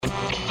For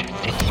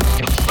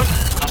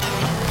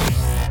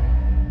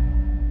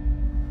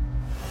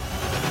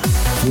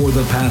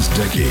the past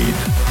decade,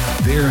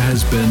 there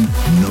has been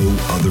no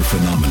other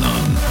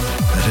phenomenon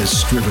that has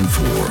striven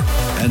for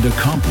and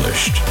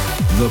accomplished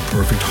the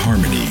perfect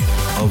harmony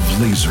of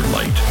laser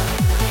light,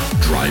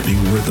 driving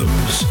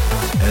rhythms,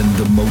 and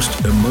the most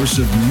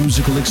immersive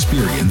musical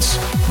experience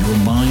your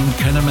mind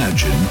can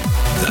imagine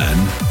than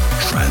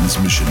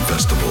Transmission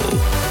Festival.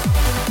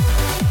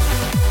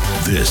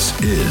 This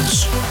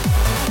is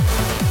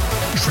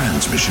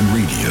Transmission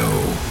Radio.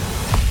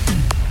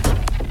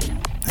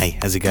 Hey,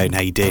 how's it going?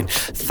 How you doing?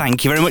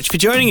 Thank you very much for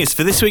joining us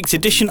for this week's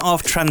edition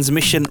of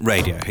Transmission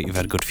Radio. I hope you've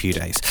had a good few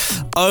days.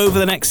 Over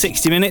the next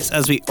 60 minutes,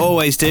 as we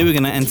always do, we're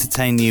going to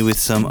entertain you with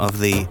some of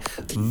the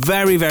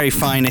very, very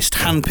finest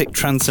hand-picked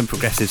trance and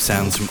progressive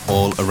sounds from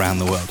all around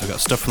the world. We've got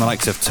stuff from the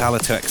likes of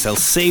Talato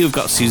XLC, we've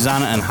got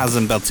Susanna and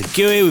Hazem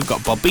Beltegui, we've got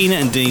Bobina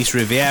and Denise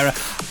Riviera,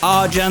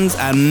 Arjans,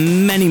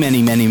 and many,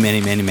 many, many,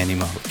 many, many, many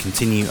more. We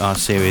continue our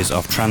series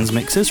of trans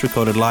mixes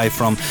recorded live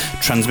from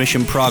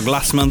Transmission Prague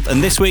last month,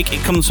 and this week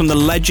it comes from the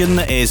legend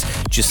that is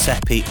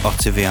Giuseppe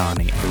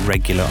Ottaviani, a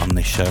regular on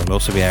this show. We'll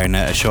also be airing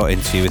a short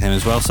interview with him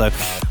as well, so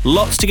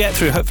lots to get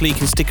through. Hopefully you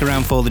can stick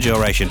around for the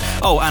duration.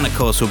 Oh, and of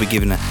course we'll be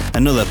giving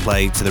another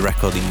play to the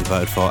record that you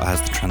voted for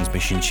as the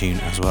Transmission tune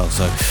as well.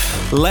 So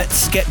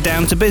let's get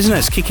down to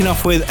business, kicking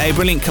off with a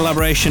brilliant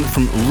collaboration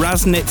from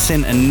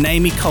Raznitsin and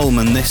Naomi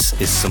Coleman. This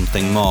is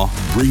Something More.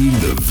 Bringing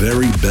the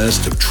very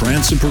best of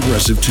trance and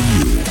progressive to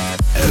you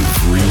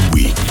every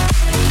week.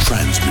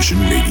 Transmission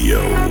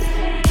Radio.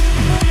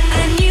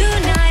 A new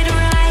night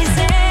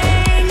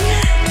rising,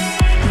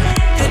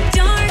 the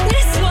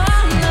darkness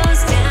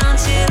swallows down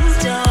till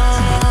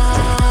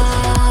dawn,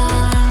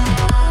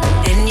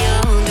 and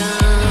you're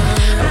gone.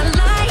 I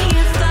lie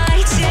here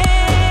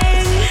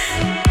fighting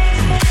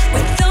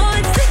with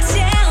thoughts that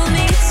tell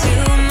me to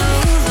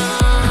move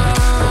on,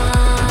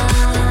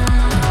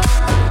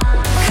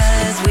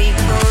 'cause we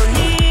all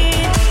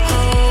need to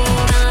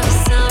hold on to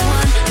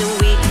someone, and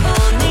we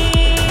all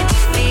need to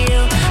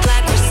feel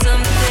like we're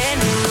something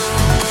more.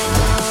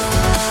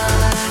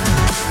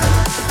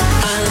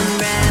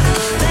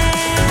 Unraveling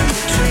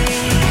the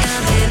dream,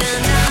 coming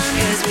undone,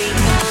 'cause we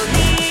all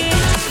need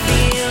to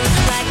feel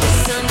like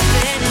we're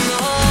something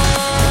more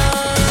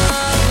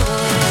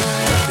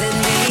than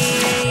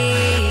before.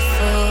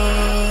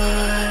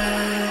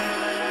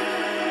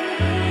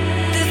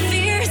 The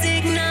fear's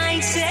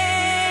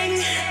igniting,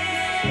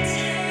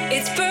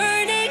 it's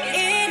burning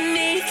in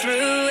me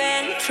through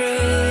and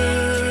through.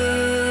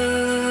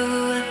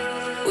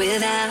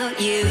 Without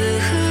you,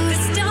 the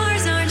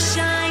stars aren't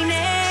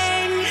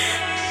shining,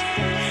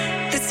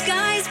 the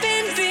sky's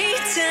been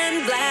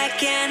beaten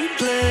black and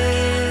blue.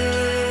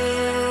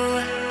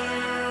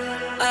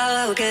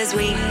 Oh, 'cause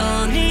we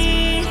all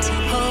need to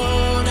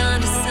hold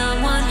on to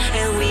someone,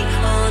 and we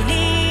all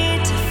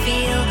need to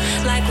feel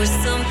like we're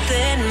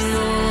something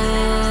more.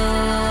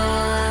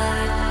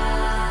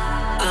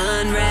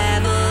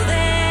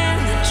 Unraveling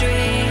the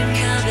dream,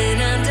 coming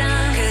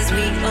undone, 'cause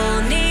we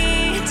all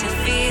need to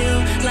feel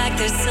like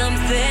there's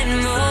something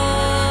more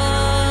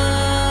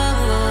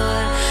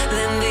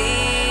than before.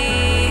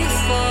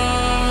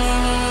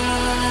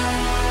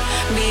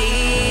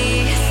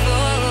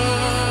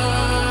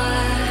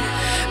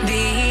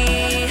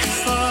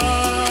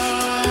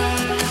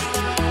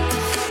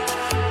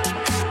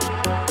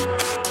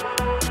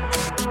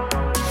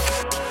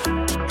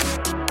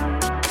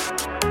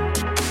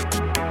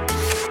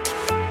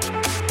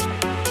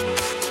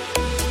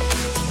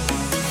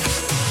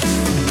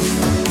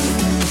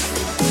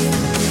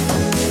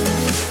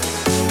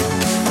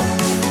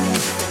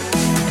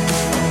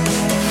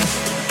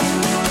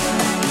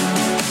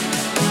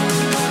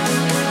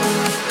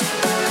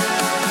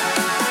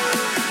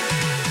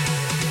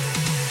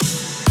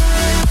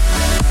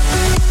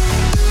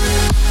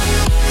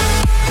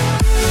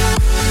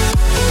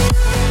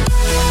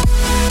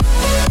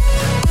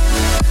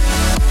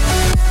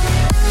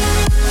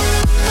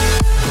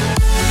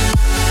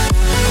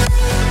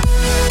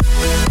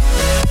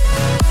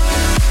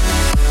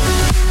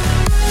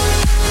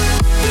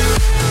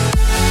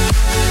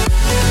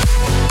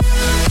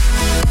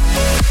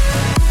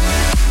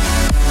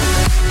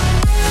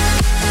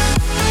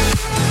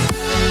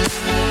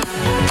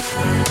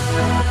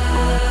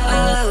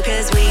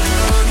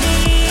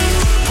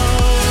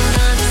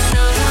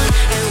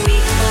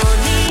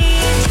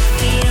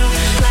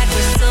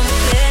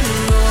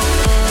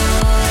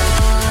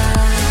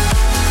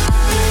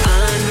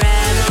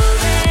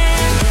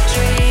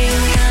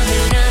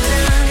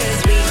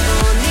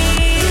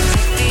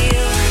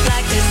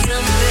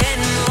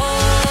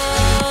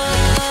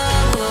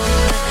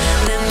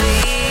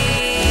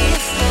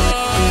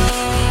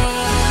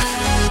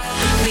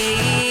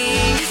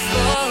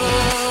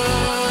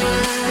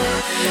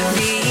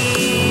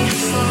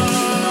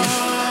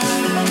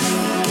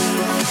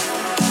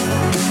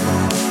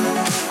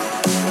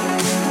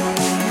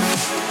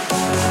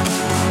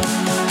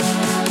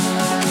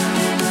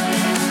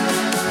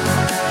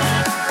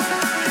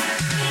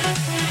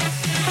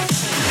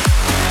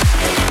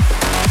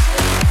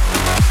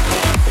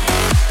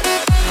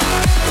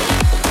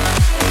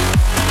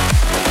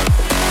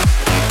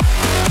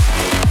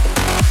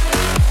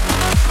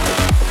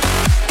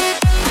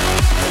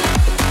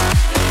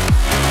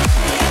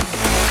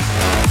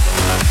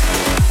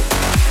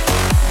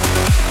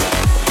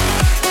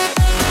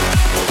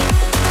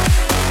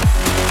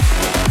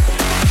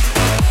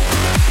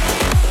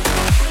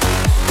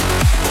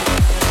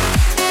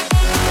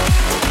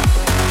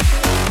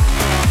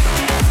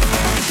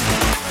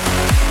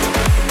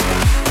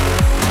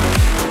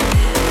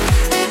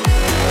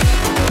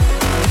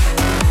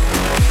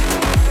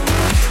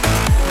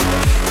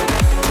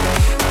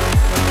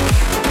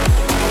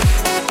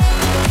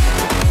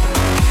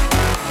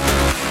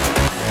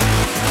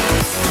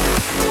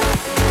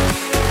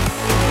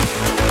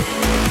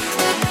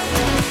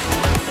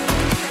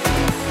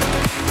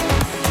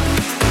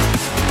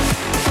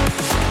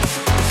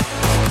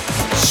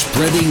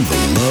 spreading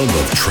the love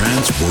of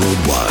trance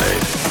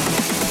worldwide.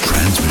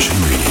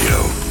 Transmission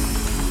Radio.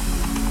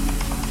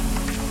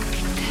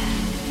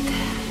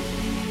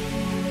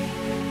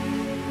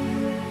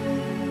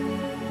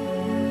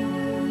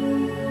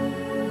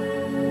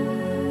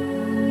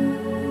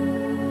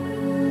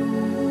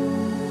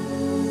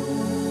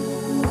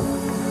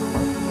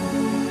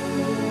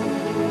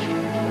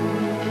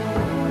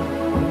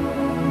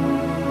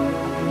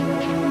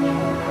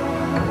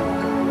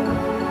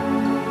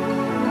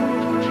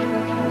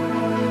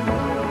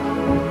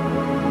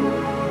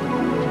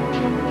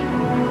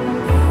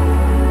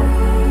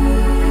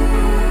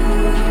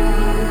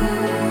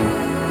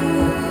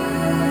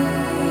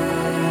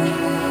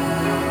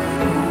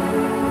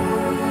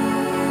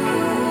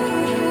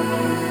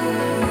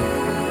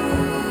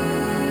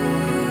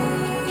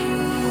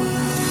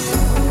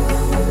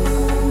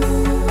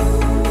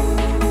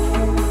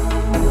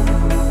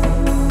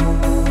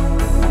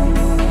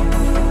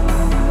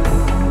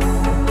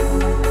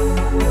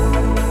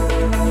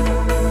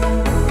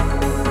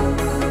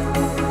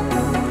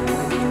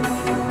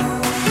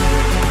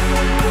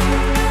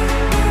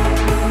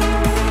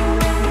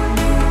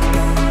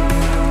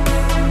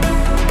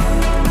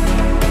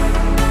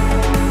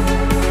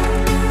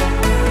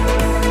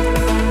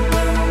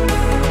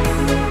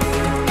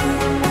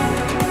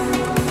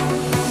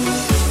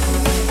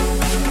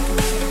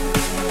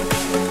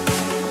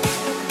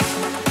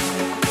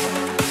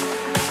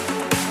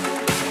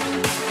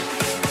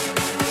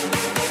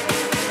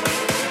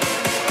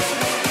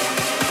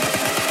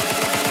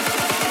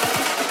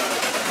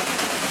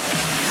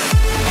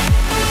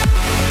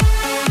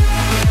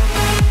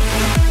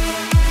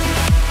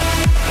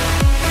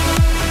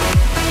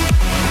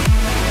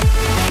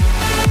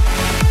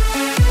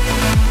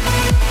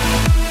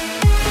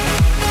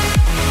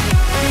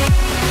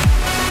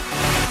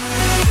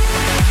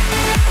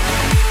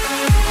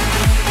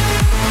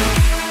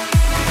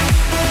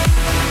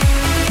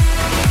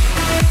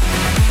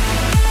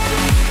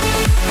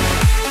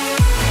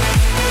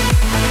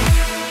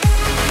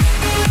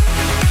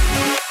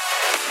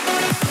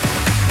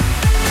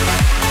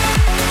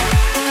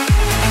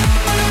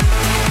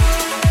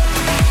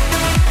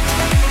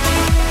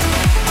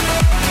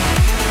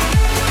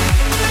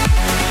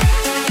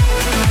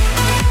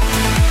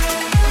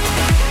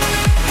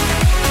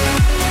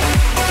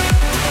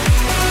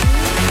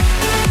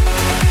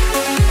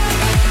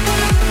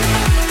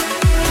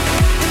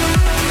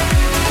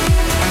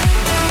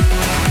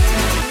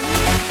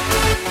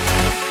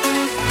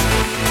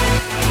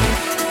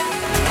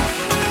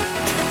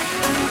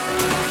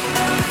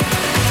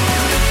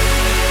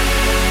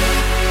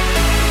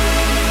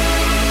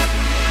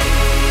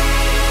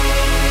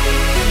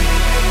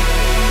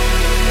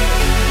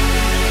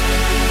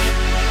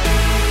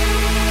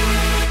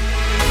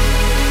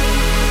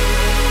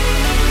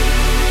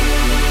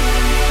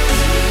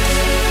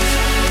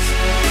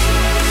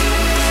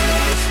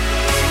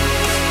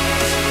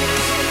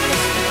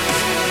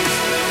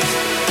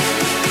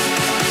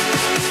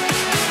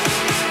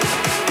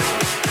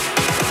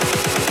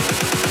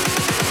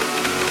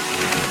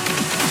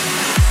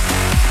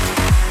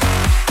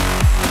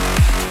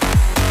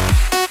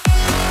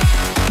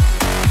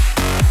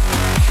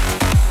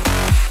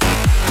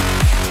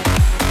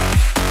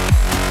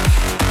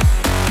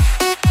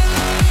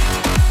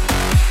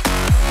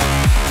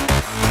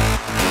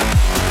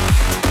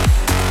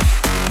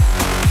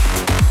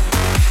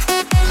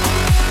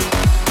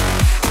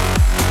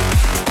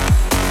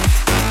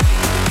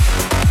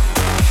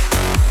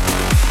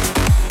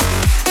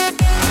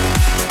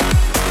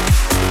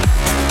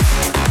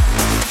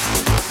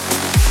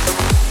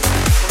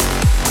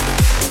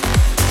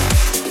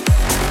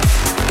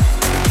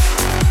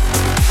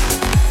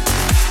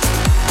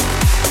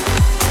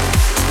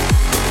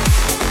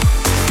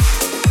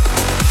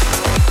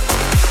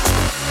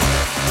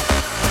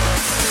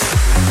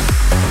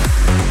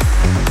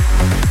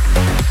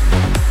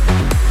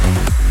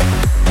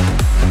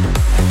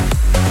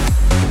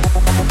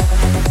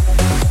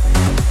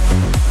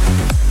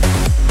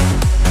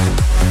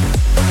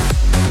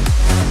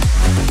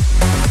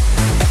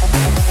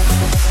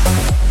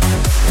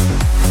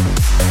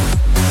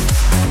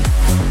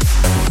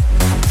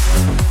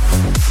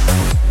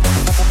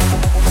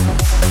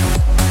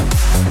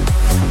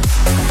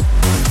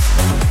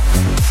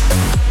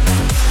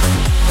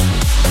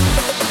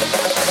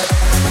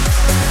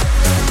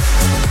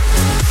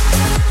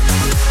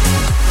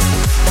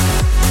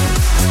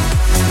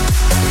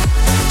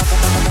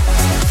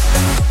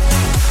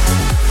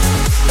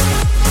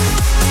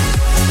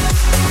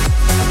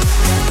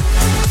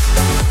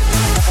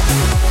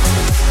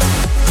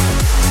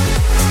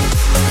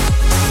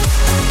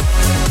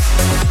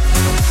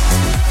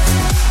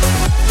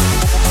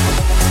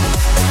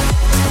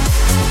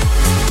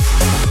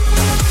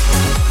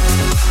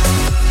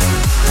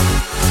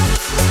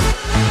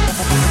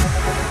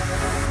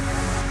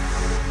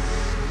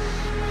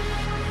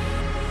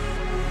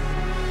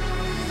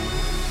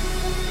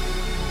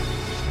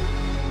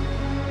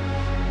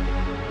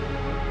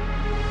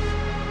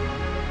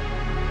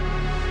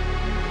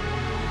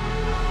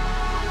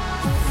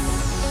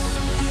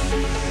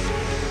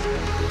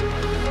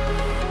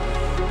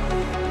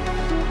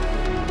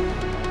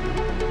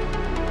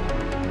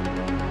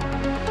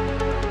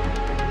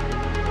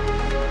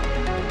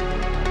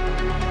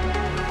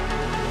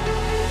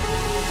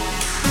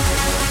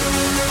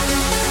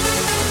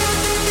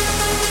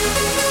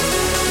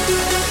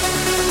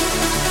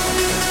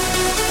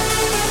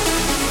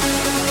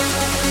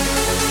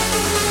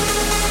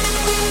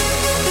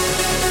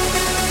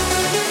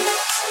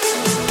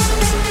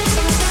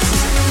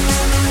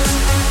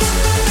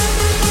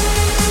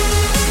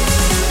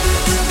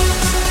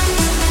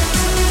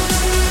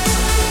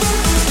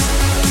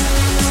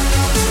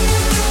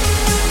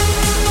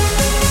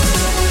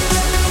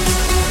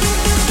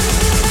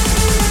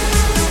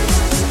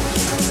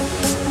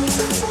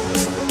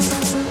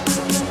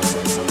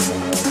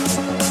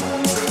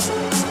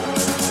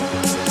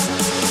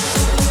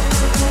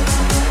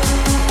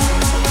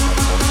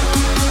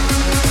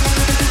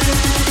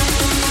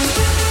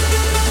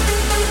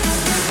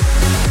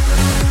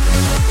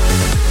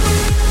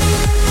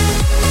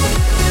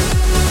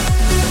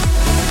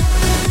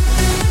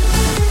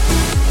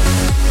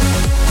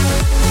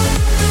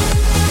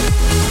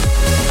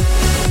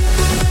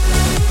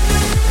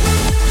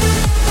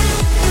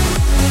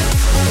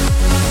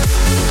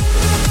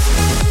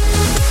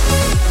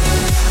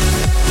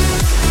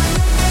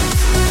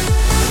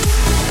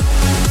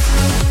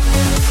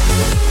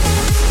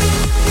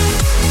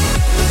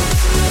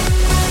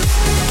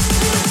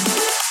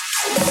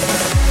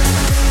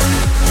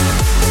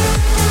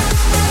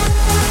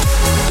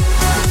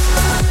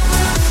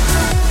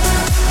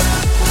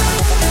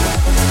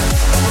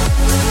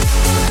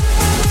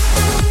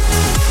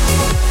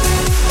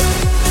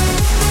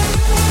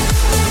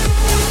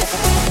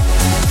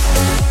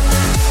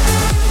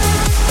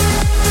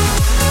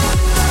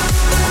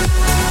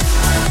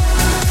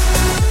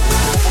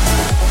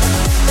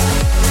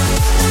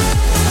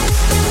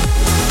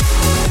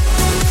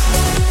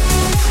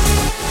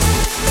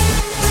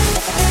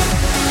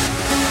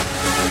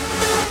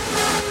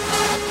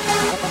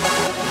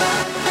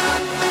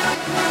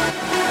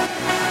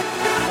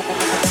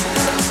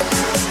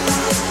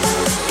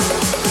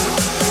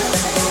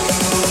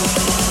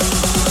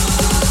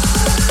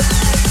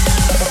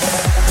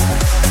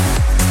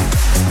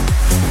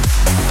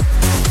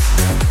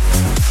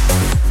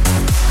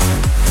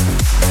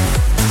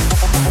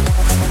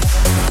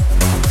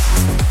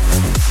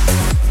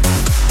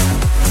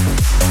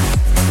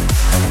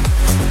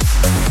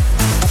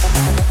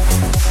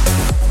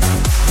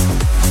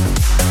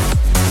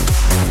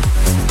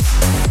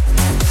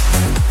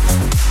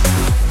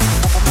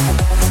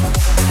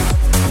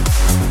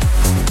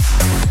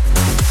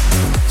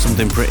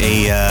 something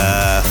pretty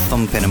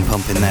thumping and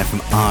pumping there from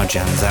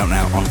Arjans, out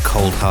now on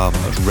Cold Harbour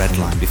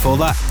Redline. Before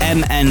that,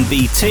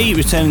 MNBT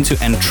returning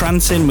to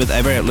Entrancing with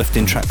a very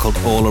uplifting track called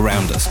All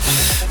Around Us.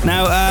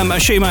 Now, I'm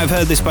sure you might have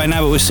heard this by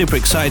now, but we're super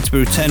excited to be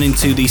returning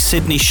to the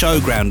Sydney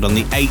Showground on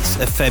the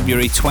 8th of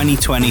February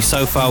 2020.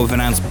 So far, we've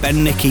announced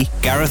Ben Nicky,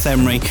 Gareth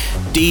Emery,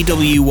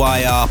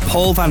 DWYR,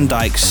 Paul Van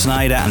Dyke,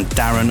 Snyder and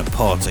Darren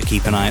Porter.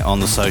 Keep an eye on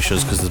the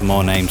socials because there's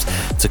more names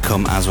to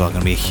come as well.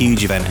 Going to be a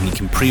huge event, and you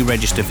can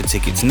pre-register for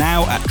tickets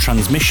now at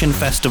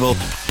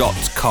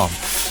transmissionfestival.com.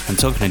 And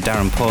talking to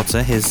Darren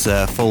Porter, his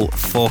full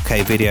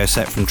 4K video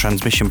set from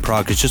Transmission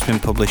Prague has just been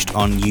published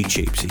on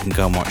YouTube, so you can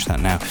go and watch that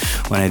now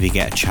whenever you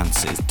get a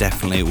chance. It's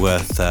definitely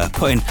worth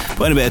putting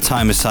a bit of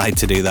time aside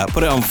to do that.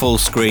 Put it on full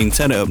screen,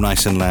 turn it up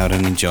nice and loud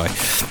and enjoy.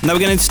 Now we're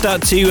going to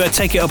start to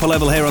take it up a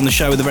level here on the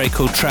show with a very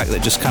cool track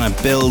that just kind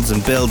of builds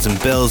and builds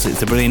and builds. It's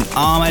the brilliant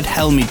Ahmed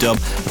Helmi dub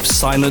of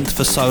Silent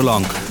for So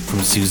Long from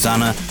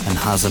Susanna and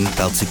Hazem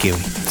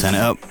Beltagiwi. Turn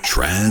it up.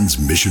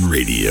 Transmission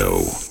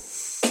Radio.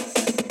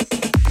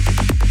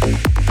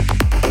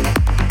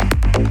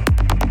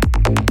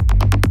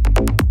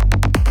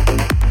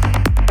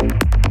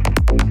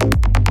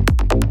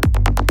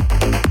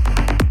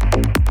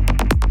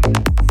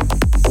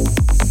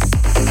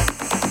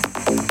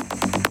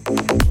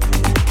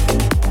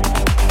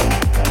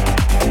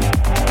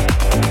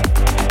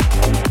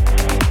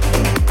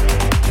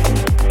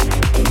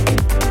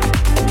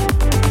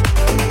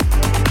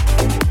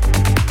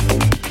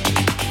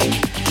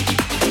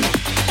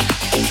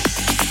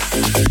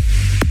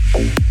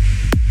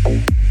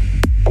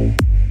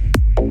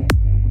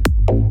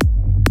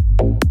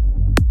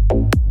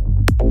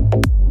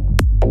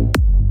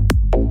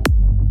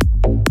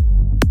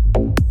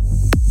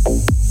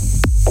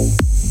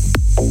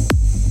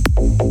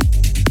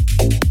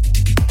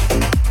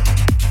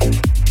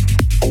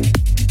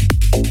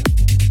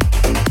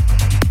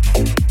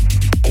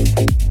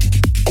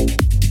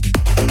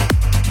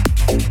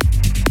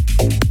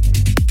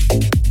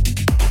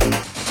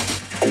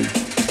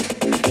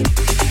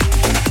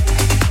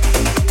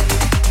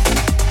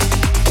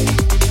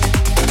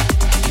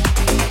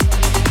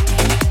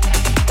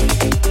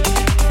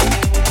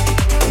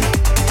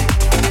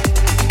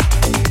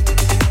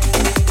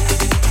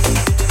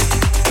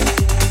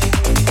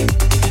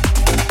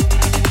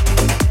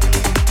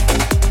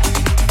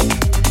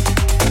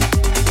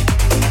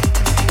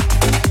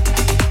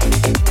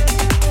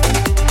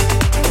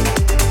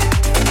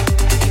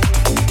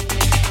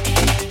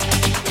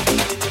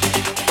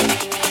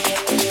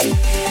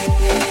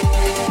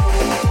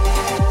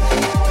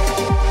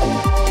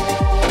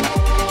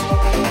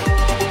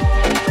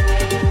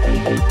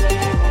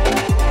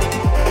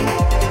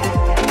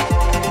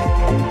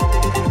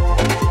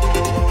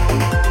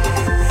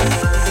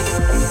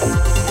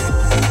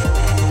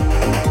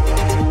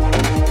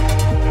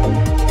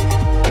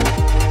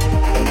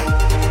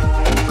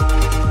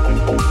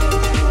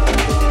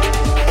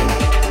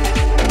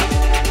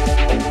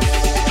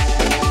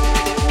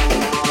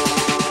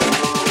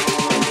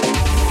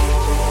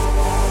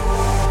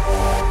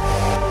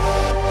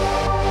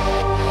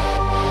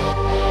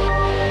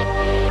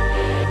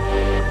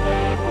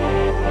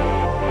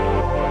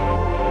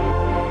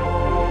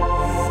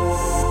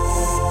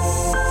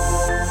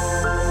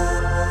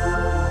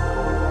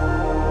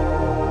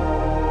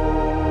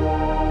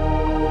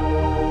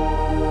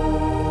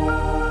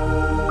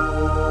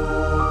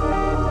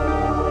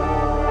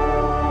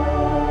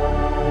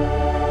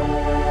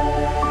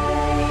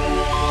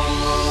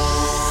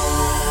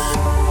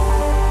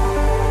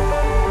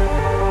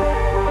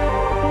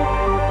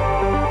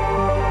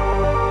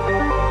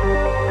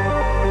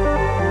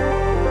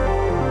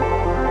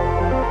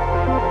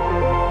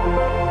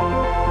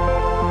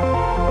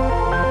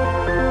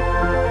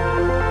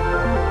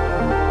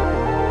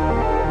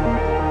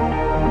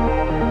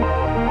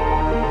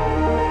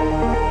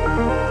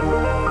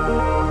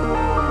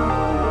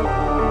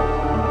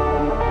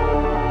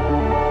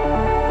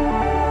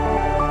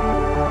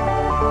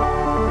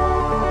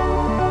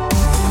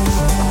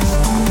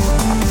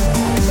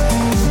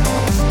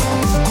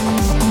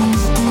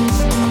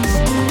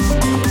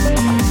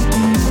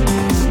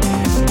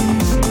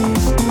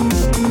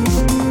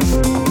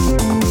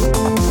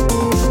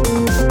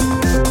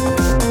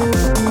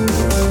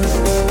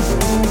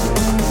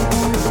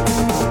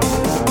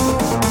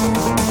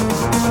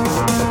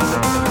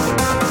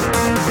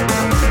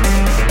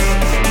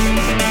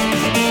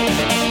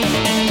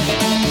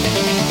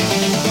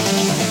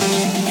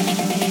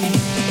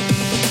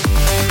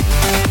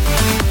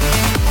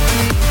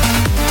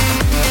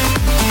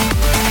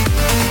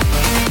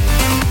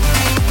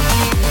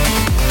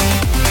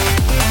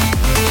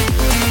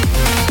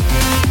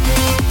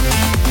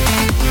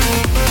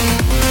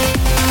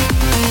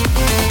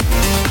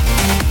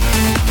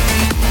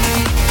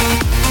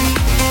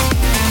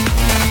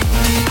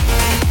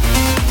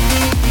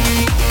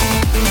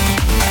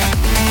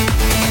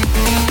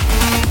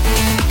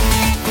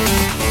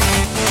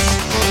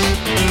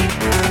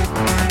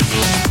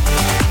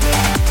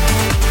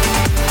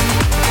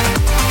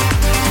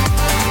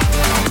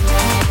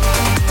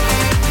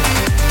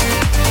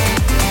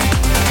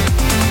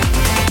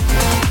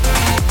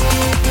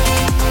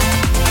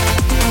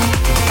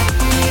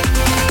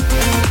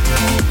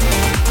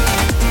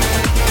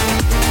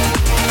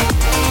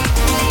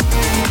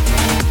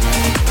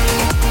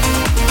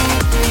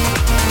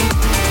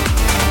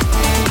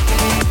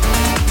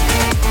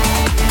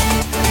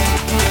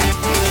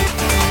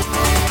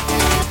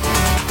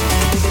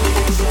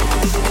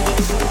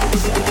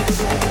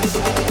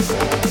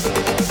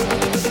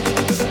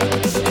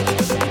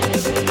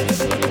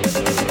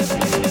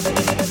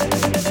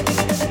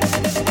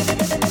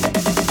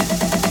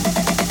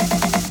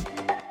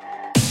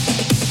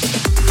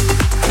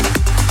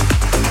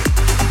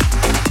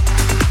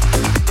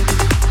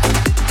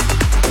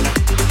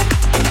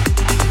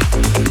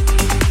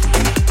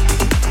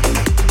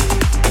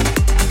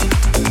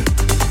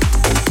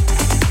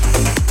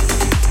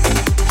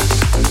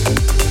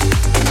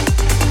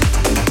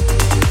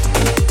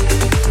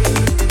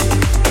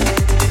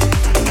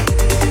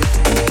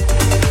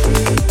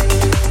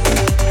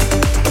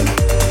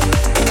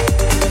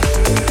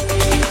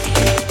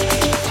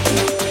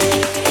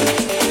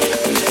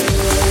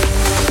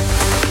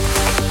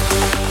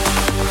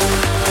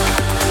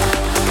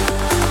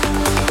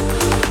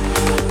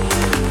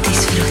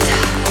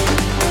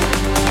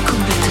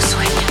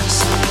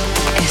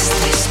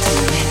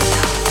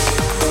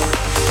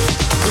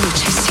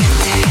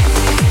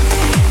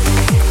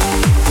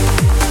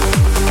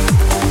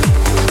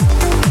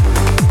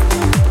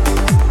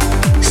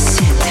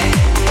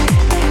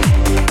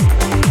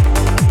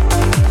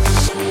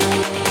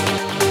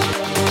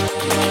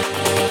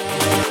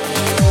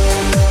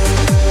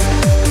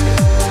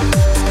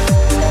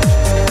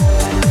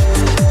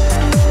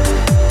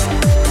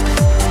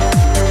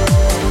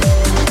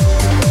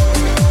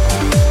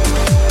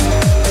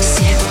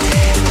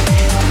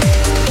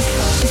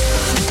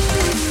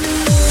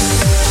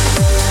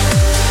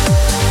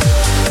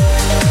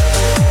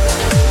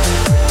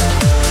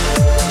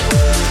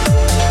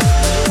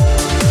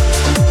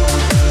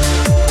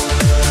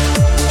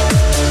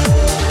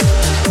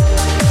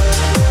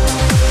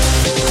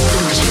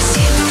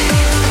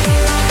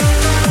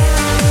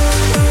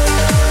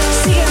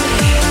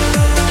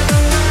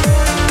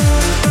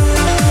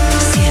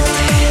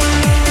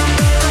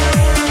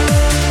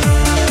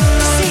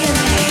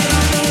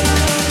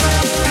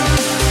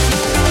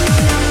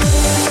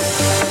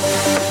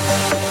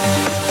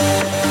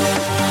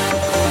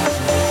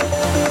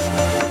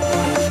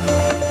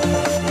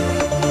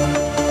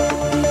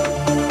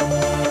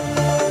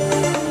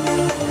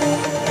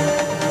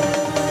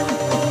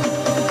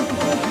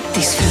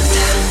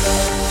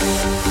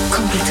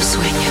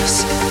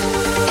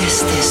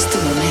 Este es tu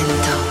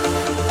momento.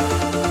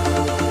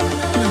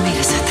 No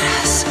mires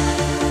atrás.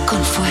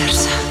 Con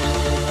fuerza.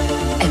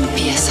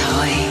 Empieza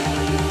hoy.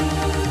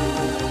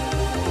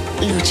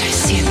 Lucha y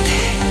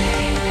siente.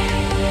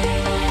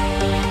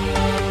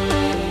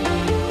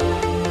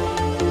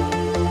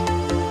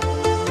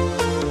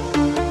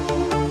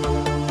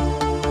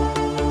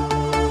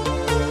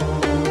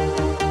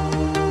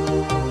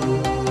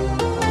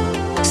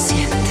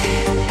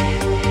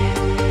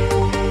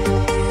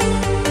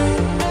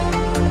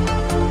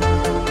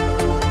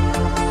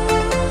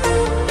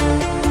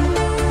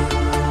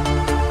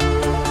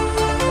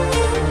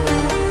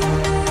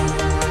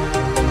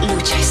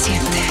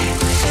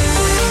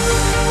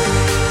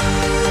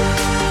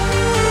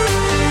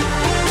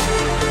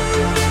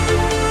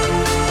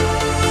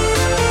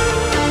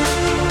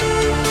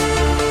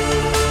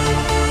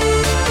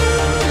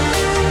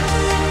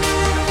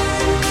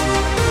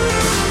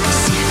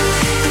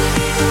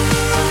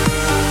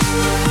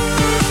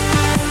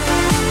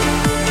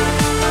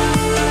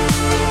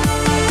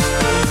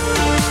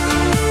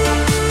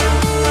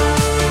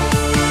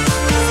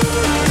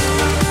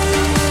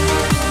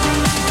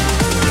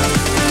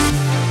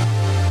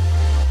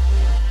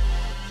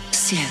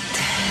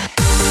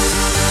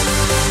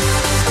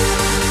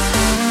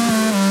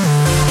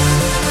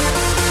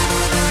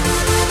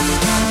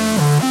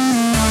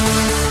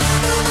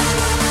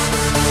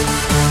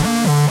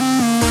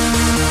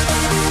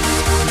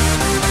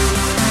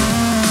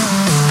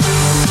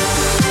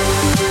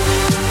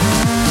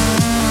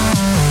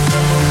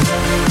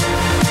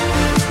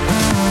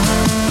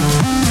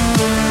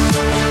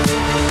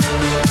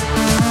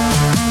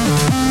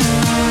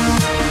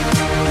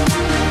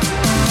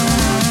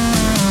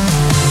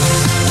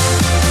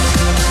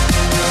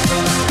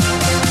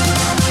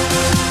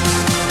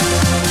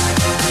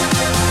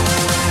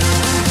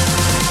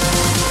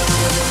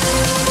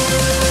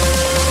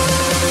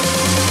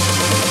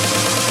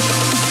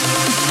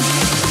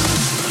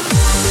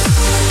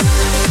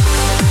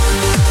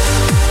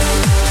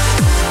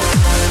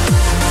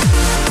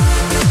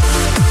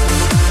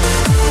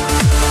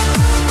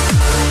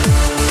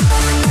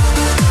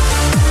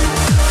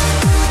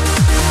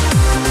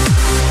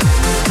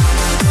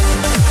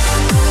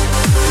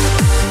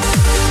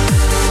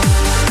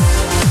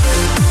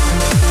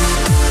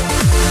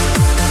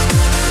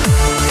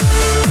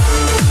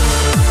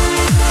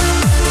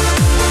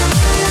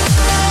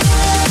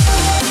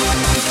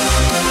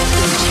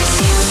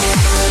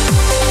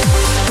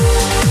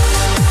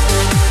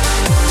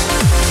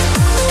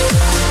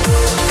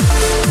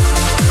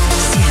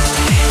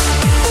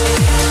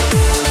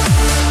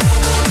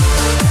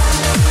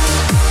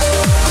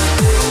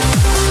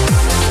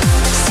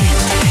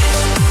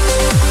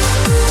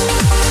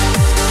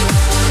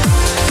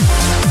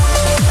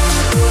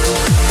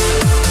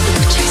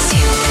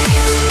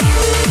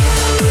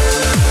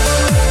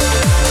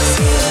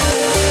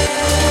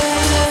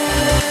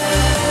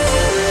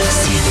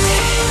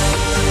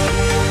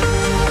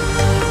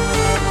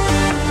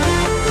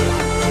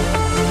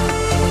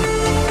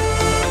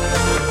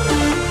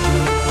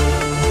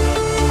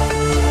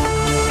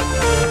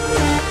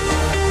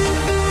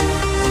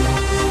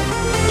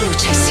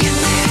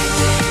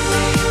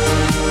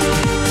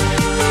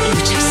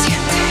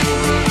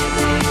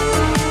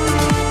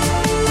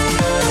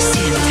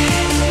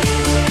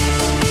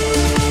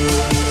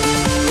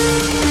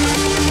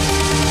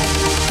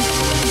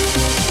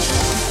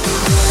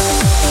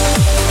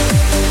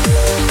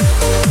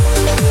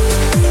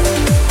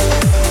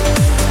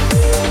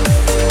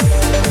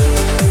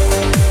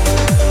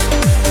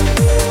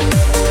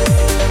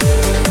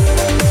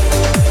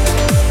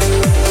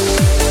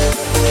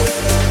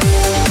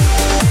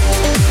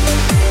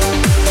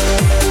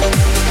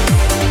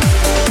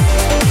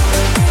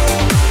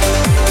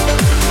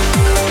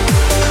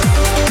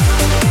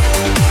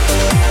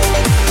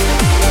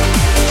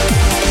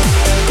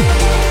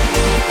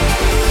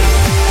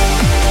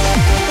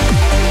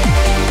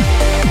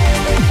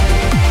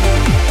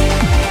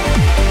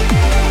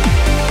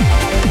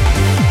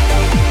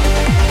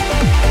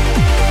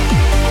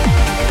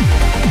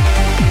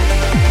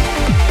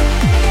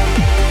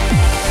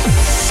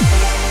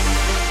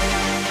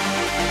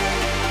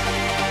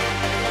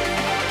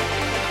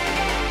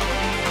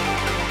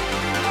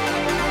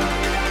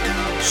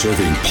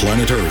 serving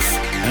planet Earth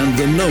and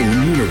the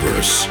known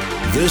universe.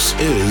 This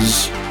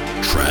is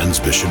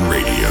Transmission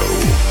Radio.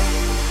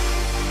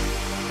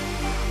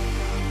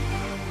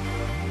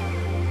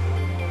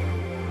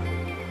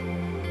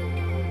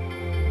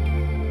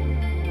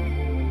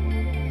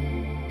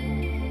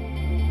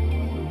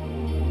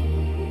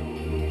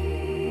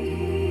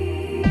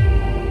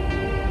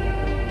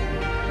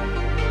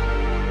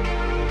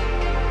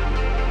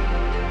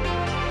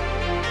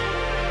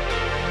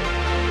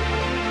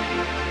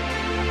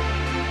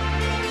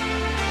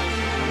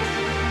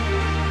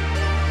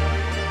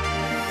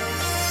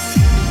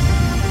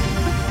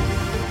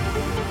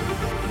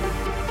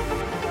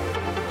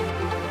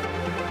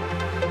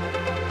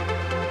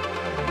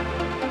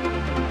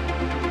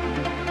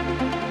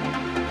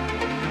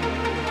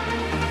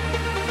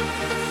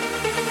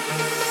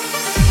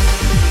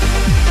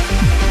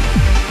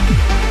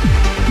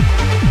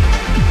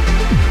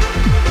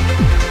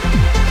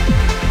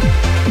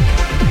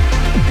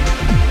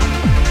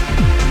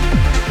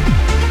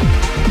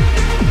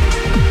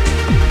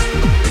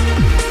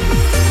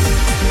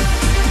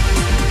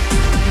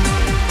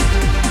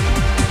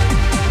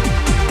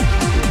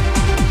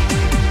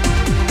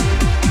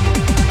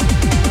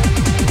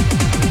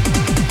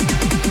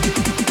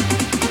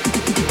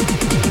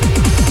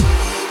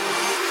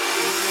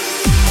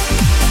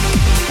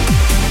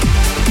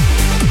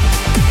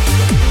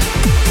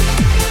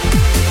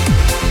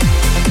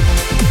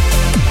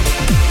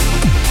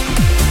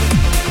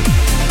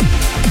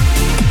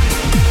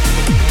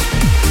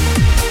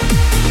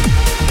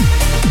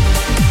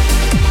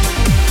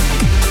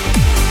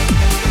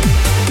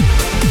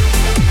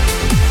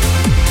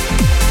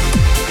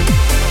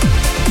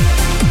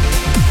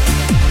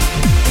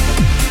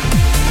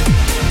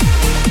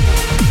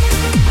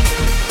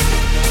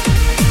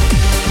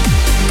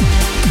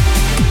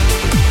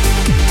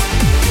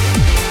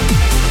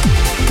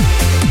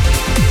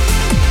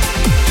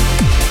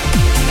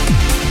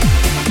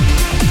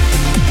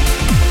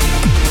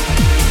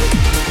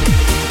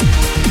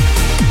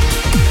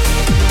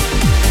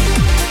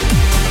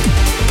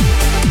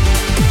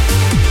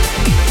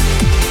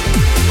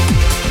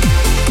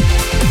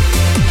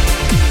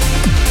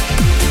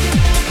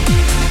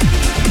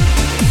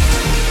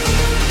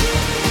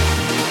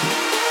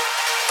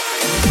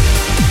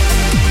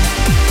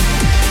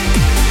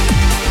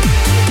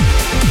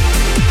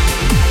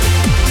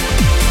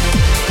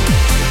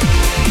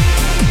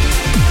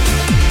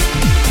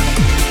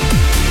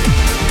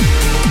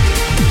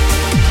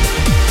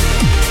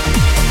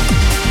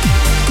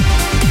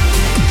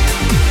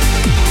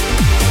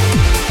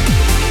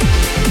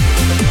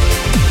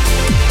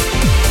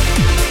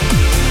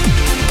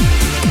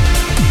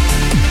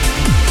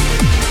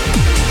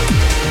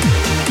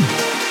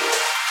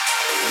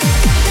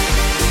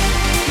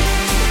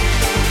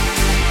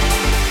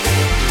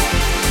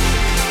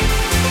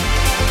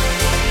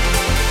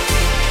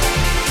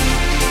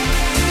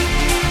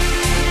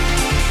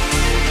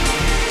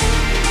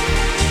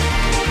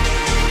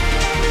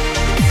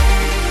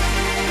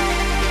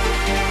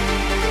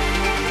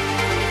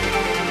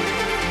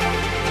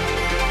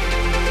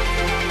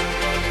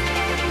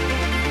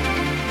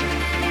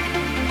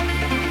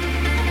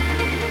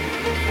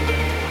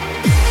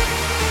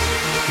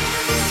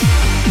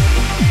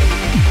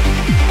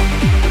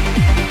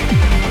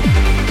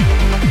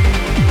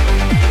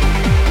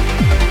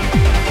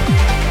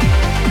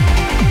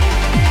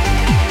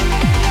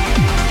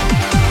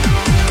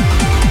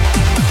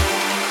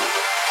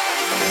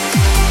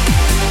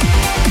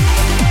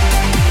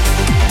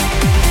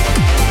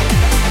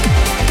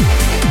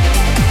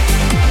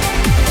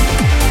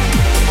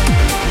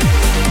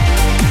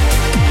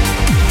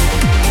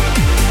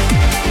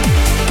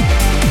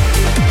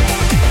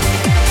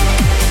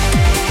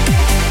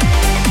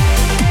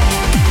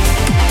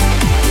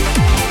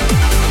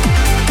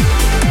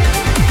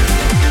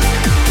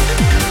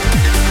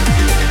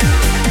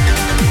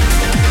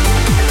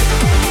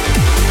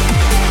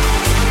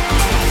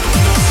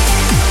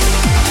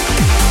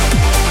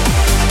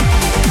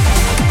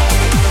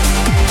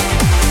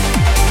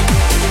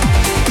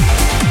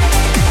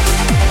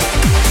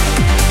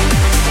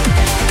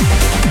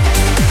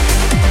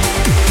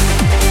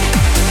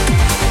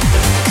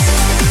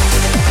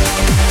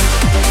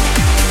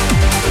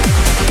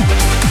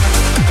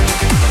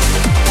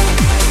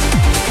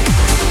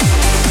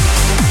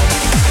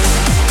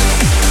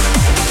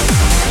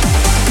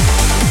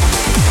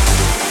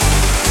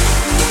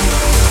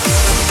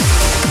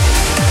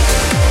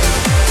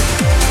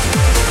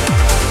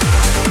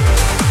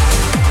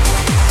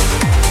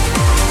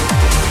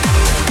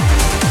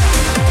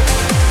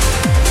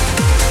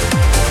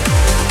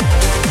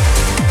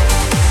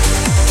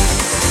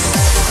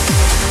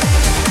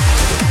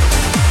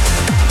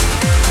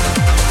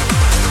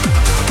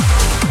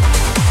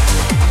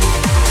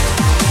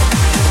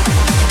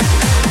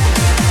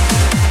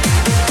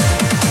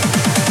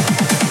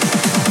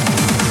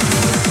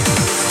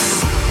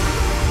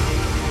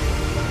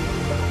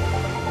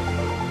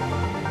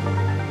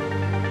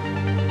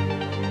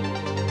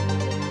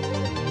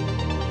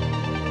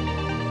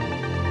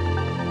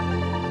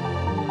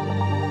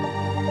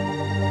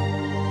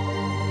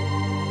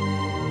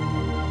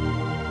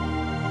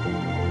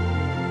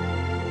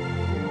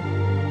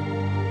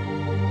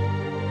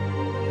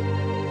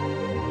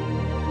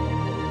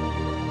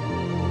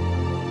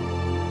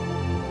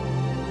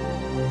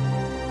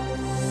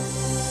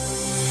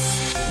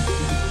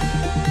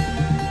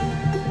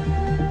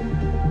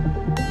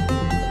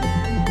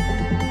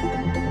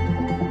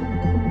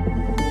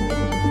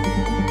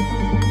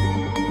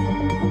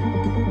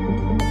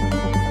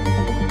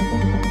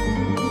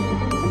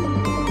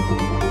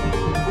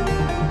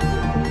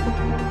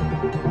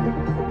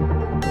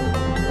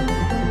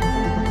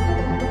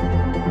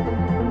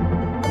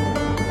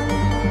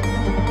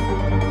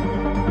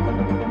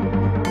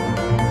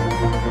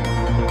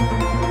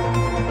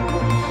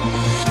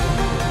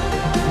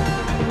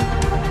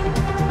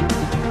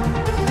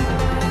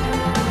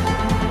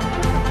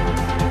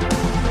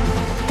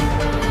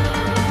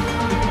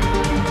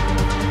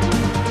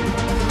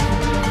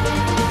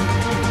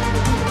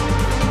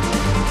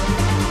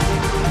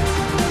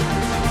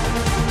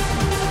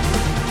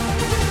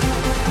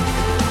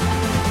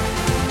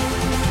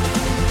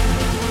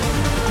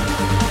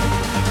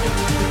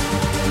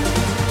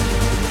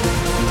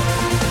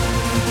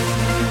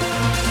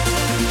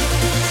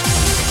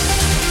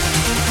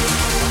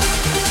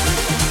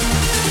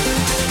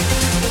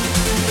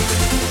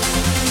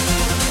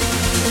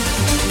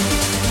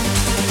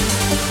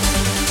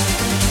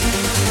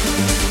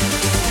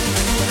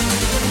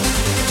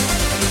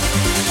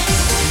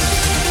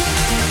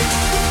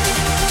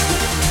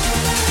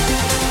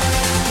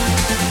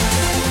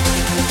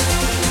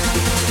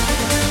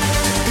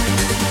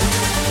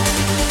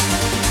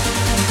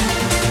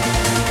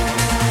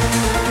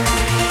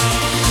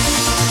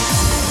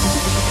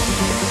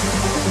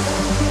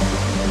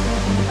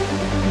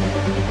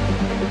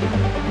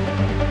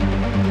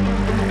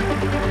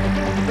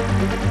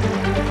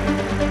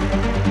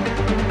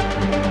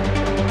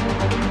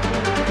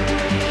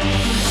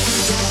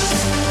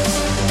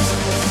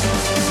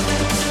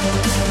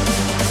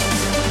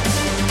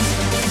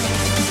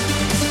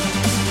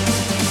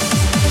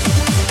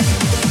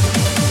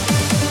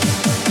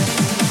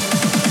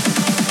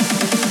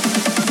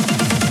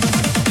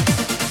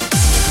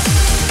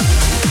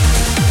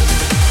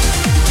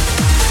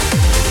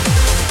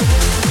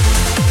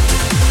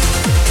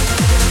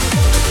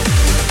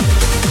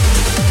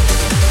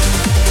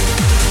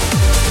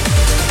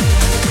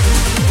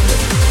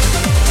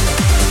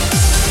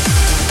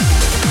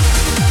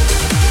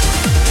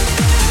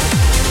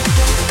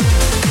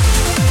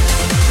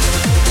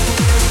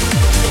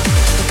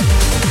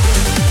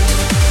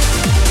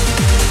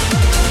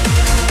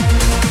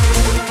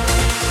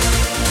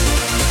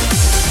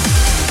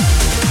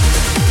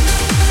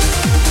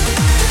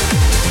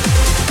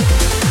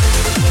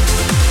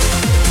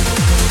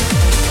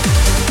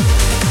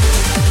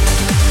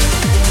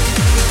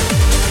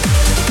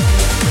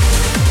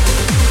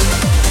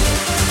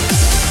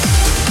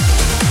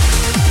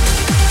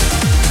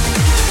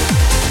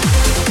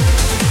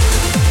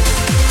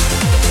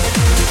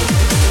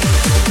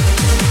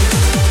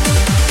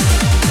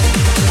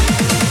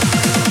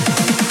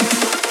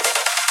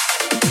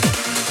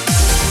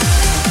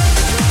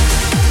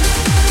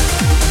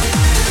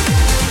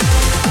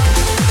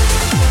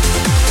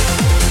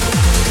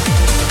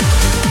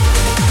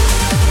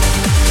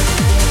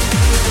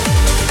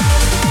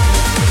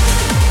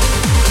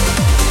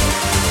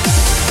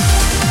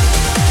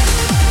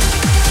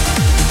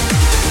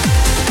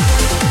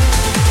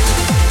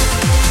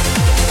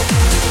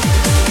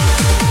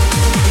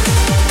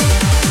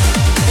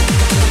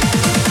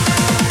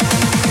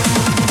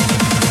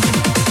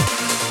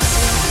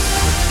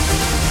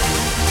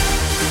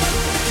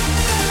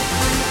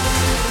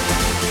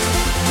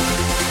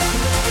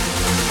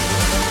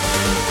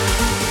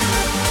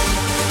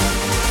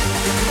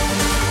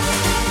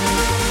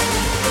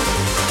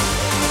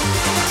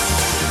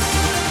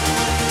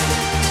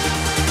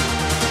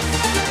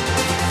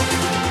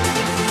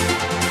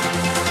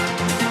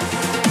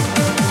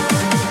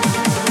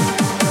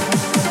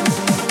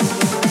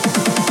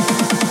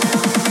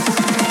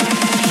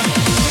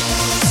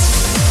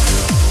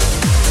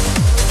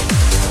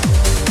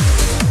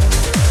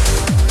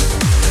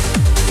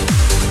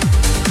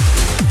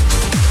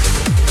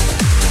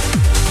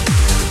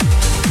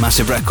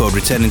 Massive record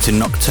returning to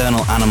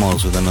Nocturnal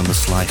Animals with another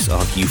slice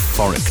of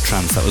euphoric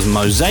trance. That was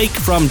Mosaic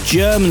from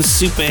German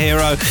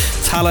superhero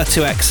Tala to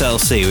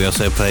XLC. We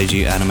also played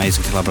you an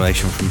amazing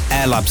collaboration from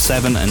Airlab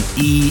 7 and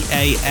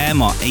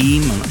EAM, or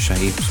EAM, I'm not sure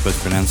how you're supposed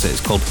to pronounce it.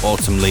 It's called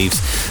Autumn Leaves.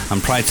 And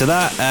prior to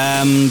that,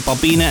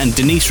 Bobina and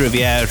Denise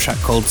Riviere, a track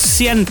called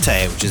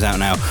Siente, which is out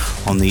now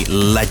on the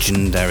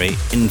legendary,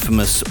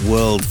 infamous,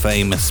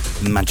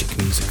 world-famous Magic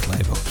Music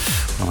label.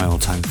 One of my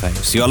all-time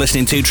favourites. You are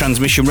listening to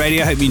Transmission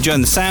Radio. Hope you're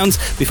enjoying the sounds.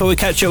 Before we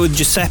catch up with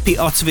Giuseppe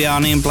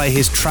Ottaviani and play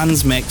his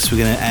Transmix, we're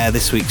going to air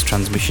this week's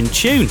Transmission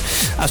tune,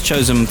 as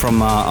chosen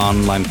from our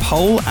online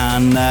poll.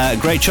 And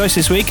great choice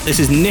this week. This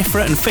is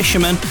Nifra and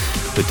Fisherman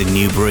with The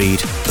New Breed.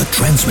 The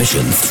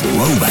Transmission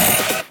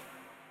Throwback.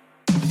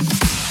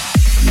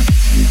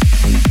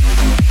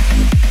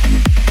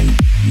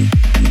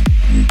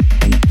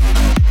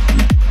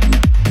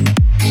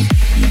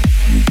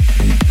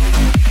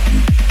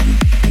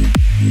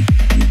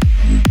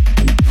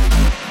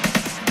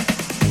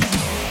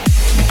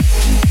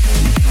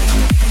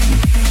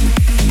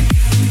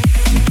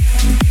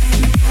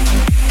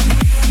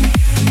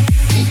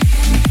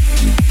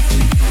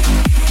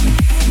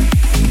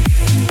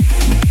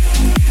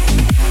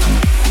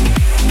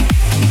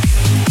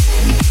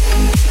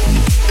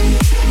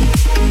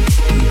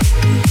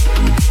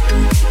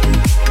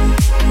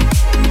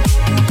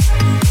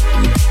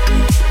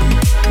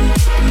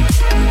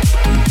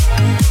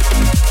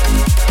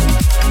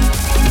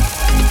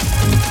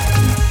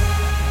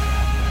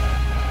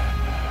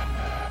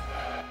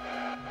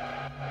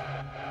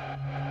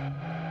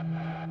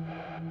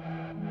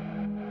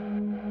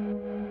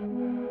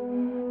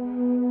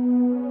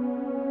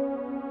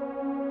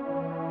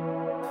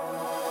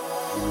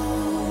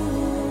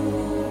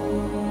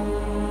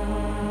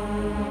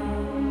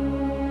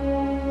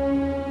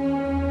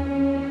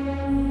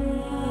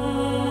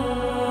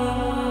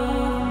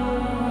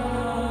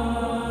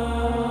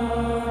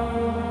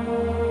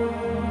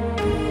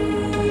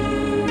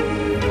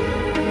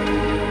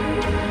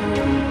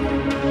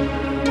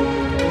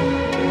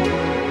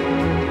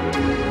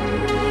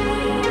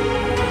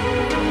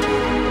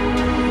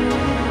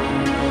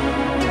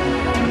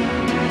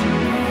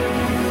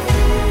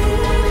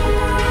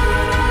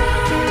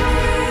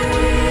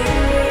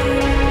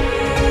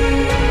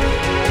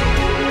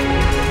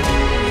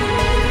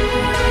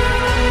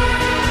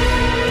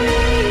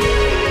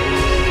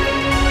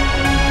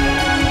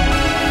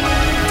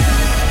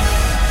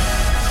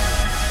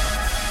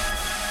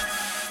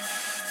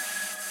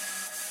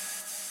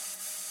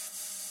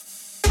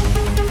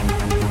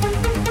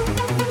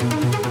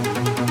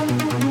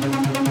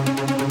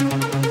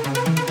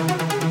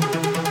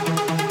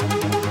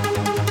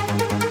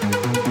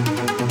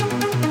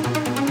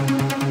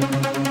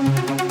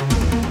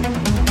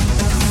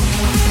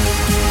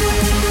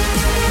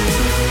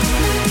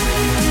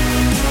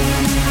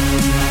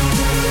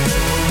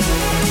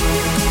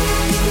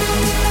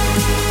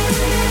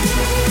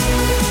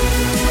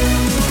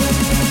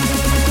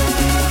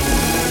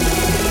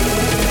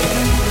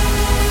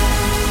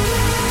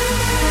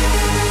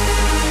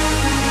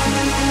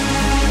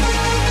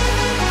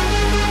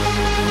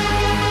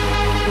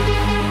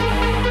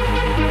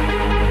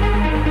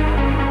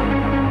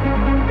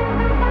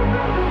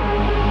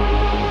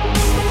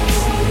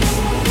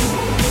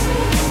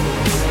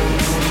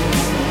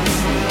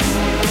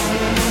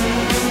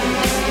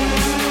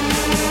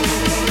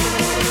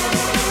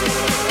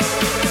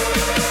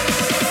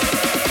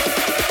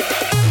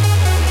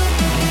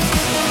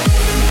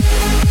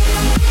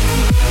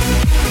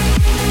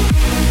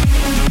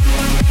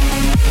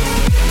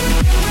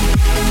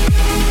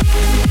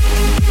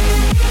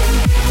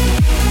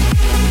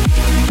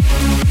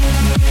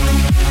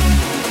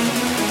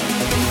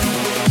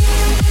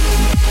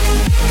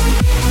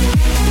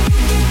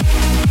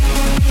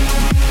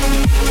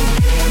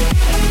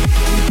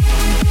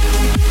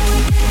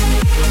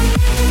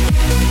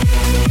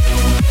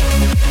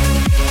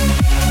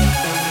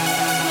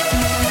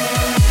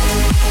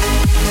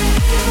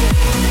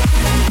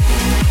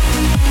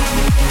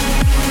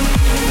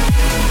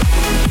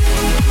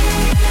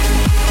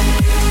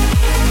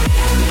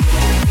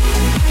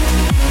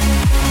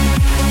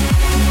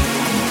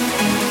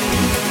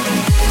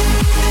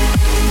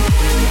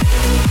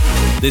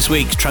 This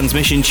week's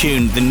transmission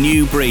tune, The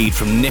New Breed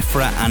from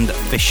Nifra and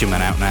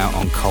Fisherman, out now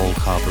on Cold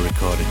Harbour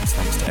Recordings.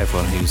 Thanks to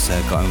everyone who's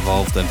got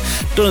involved and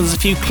done us a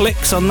few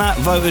clicks on that,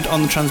 voted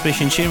on the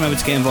transmission tune. Remember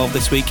to get involved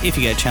this week if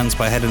you get a chance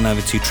by heading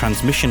over to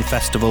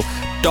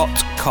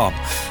transmissionfestival.com.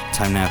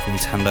 Time now for me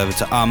to hand over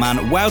to our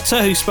man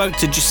Wouter, who spoke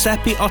to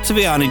Giuseppe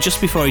Ottaviani just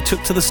before he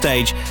took to the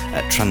stage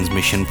at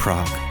Transmission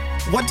Prague.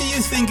 What do you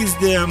think is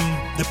the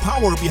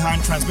power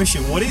behind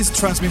transmission? What is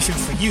transmission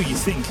for you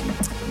think?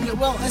 Yeah,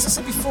 well, as I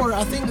said before,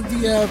 I think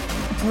the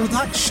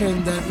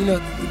production that the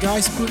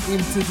guys put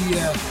into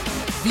the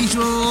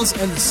visuals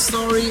and the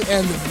story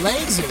and the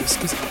lasers,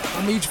 because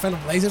I'm a huge fan of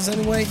lasers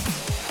anyway.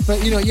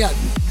 But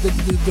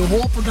the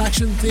whole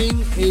production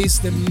thing is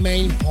the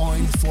main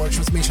point for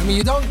transmission. I mean,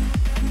 you don't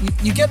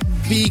you get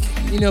big,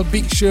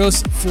 big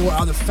shows for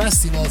other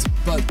festivals,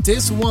 but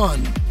this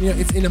one,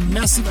 it's in a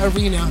massive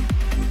arena,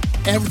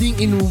 everything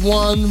in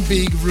one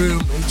big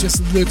room. It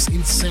just looks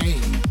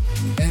insane.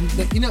 And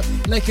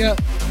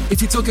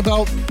if you talk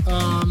about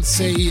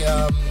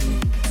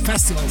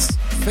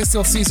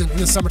festival season in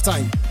the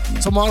summertime,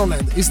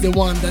 Tomorrowland is the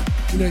one that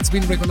it's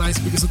been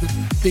recognized because of the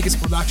biggest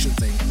production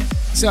thing.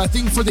 So I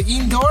think for the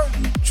indoor,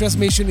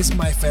 Transmission is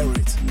my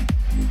favorite.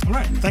 All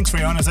right, thanks for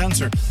your honest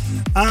answer.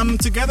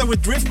 Together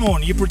with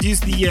Driftmoon, you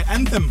produced the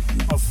anthem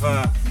of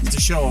the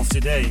show of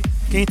today.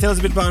 Can you tell us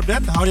a bit about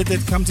that? How did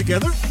that come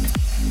together?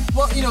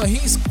 Well,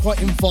 he's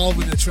quite involved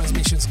with the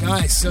Transmissions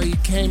guys, so he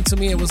came to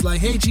me and was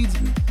like, "Hey, G,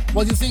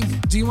 what do you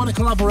think? Do you want to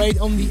collaborate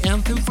on the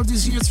anthem for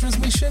this year's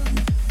Transmission?"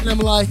 And I'm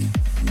like,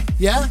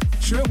 "Yeah,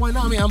 sure, why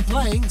not? I mean, I'm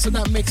playing, so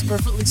that makes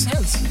perfectly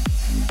sense."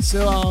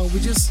 So we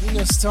just,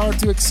 start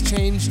to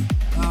exchange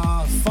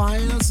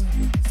files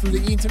through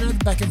the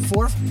internet back and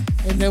forth,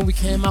 and then we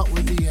came out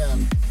with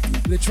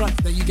the track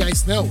that you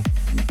guys know.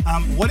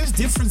 What is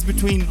the difference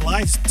between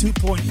Live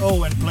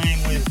 2.0 and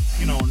playing with,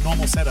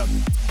 normal setup?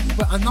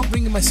 Well, I'm not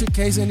bringing my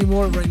suitcase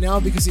anymore right now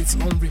because it's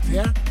on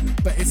repair,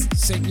 but it's the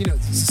same,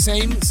 it's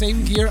the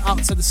same gear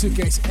outside the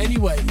suitcase.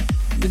 Anyway,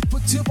 the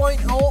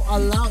 2.0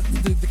 allow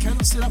the kind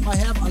of setup I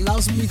have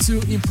allows me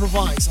to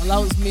improvise,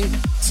 allows me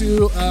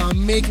to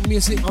make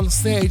music on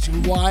stage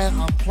while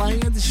I'm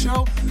playing at the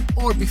show,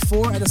 or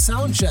before at a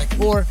sound check,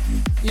 or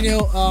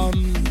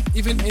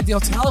even in the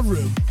hotel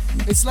room.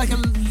 It's like a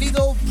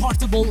little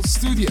portable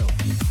studio,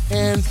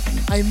 and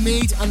I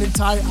made an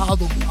entire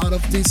album out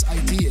of this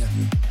idea,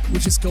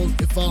 which is called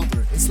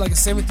Evolver. It's like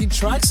 17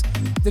 tracks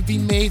that have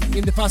been made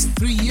in the past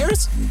 3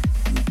 years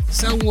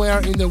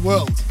somewhere in the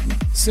world.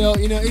 So,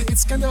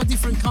 it's kind of a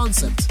different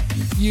concept.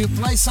 You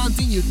play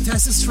something, you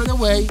test it straight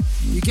away,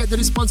 you get the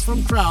response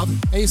from crowd,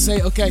 and you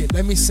say, okay,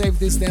 let me save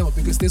this demo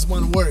because this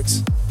one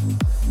works.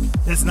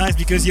 That's nice,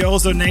 because you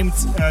also named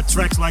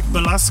tracks like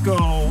Belasco,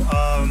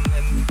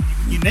 and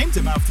you named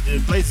them after the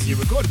places you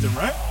recorded them,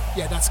 right?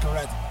 Yeah, that's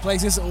correct.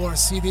 Places or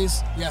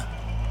cities, yeah,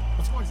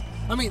 of course.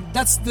 I mean,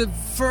 that's the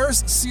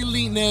first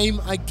silly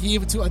name I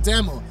give to a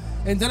demo,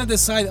 and then I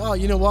decide, oh,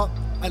 you know what,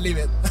 I leave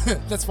it.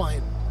 That's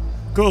fine.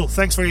 Cool,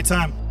 thanks for your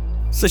time.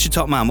 Such a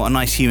top man, what a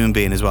nice human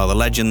being as well. The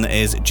legend that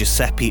is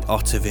Giuseppe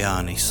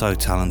Ottaviani, so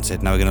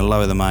talented. Now we're going to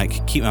lower the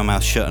mic, keep my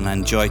mouth shut and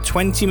enjoy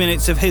 20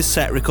 minutes of his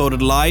set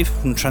recorded live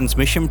from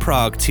Transmission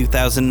Prague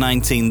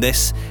 2019.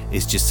 This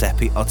is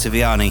Giuseppe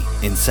Ottaviani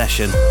in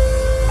session.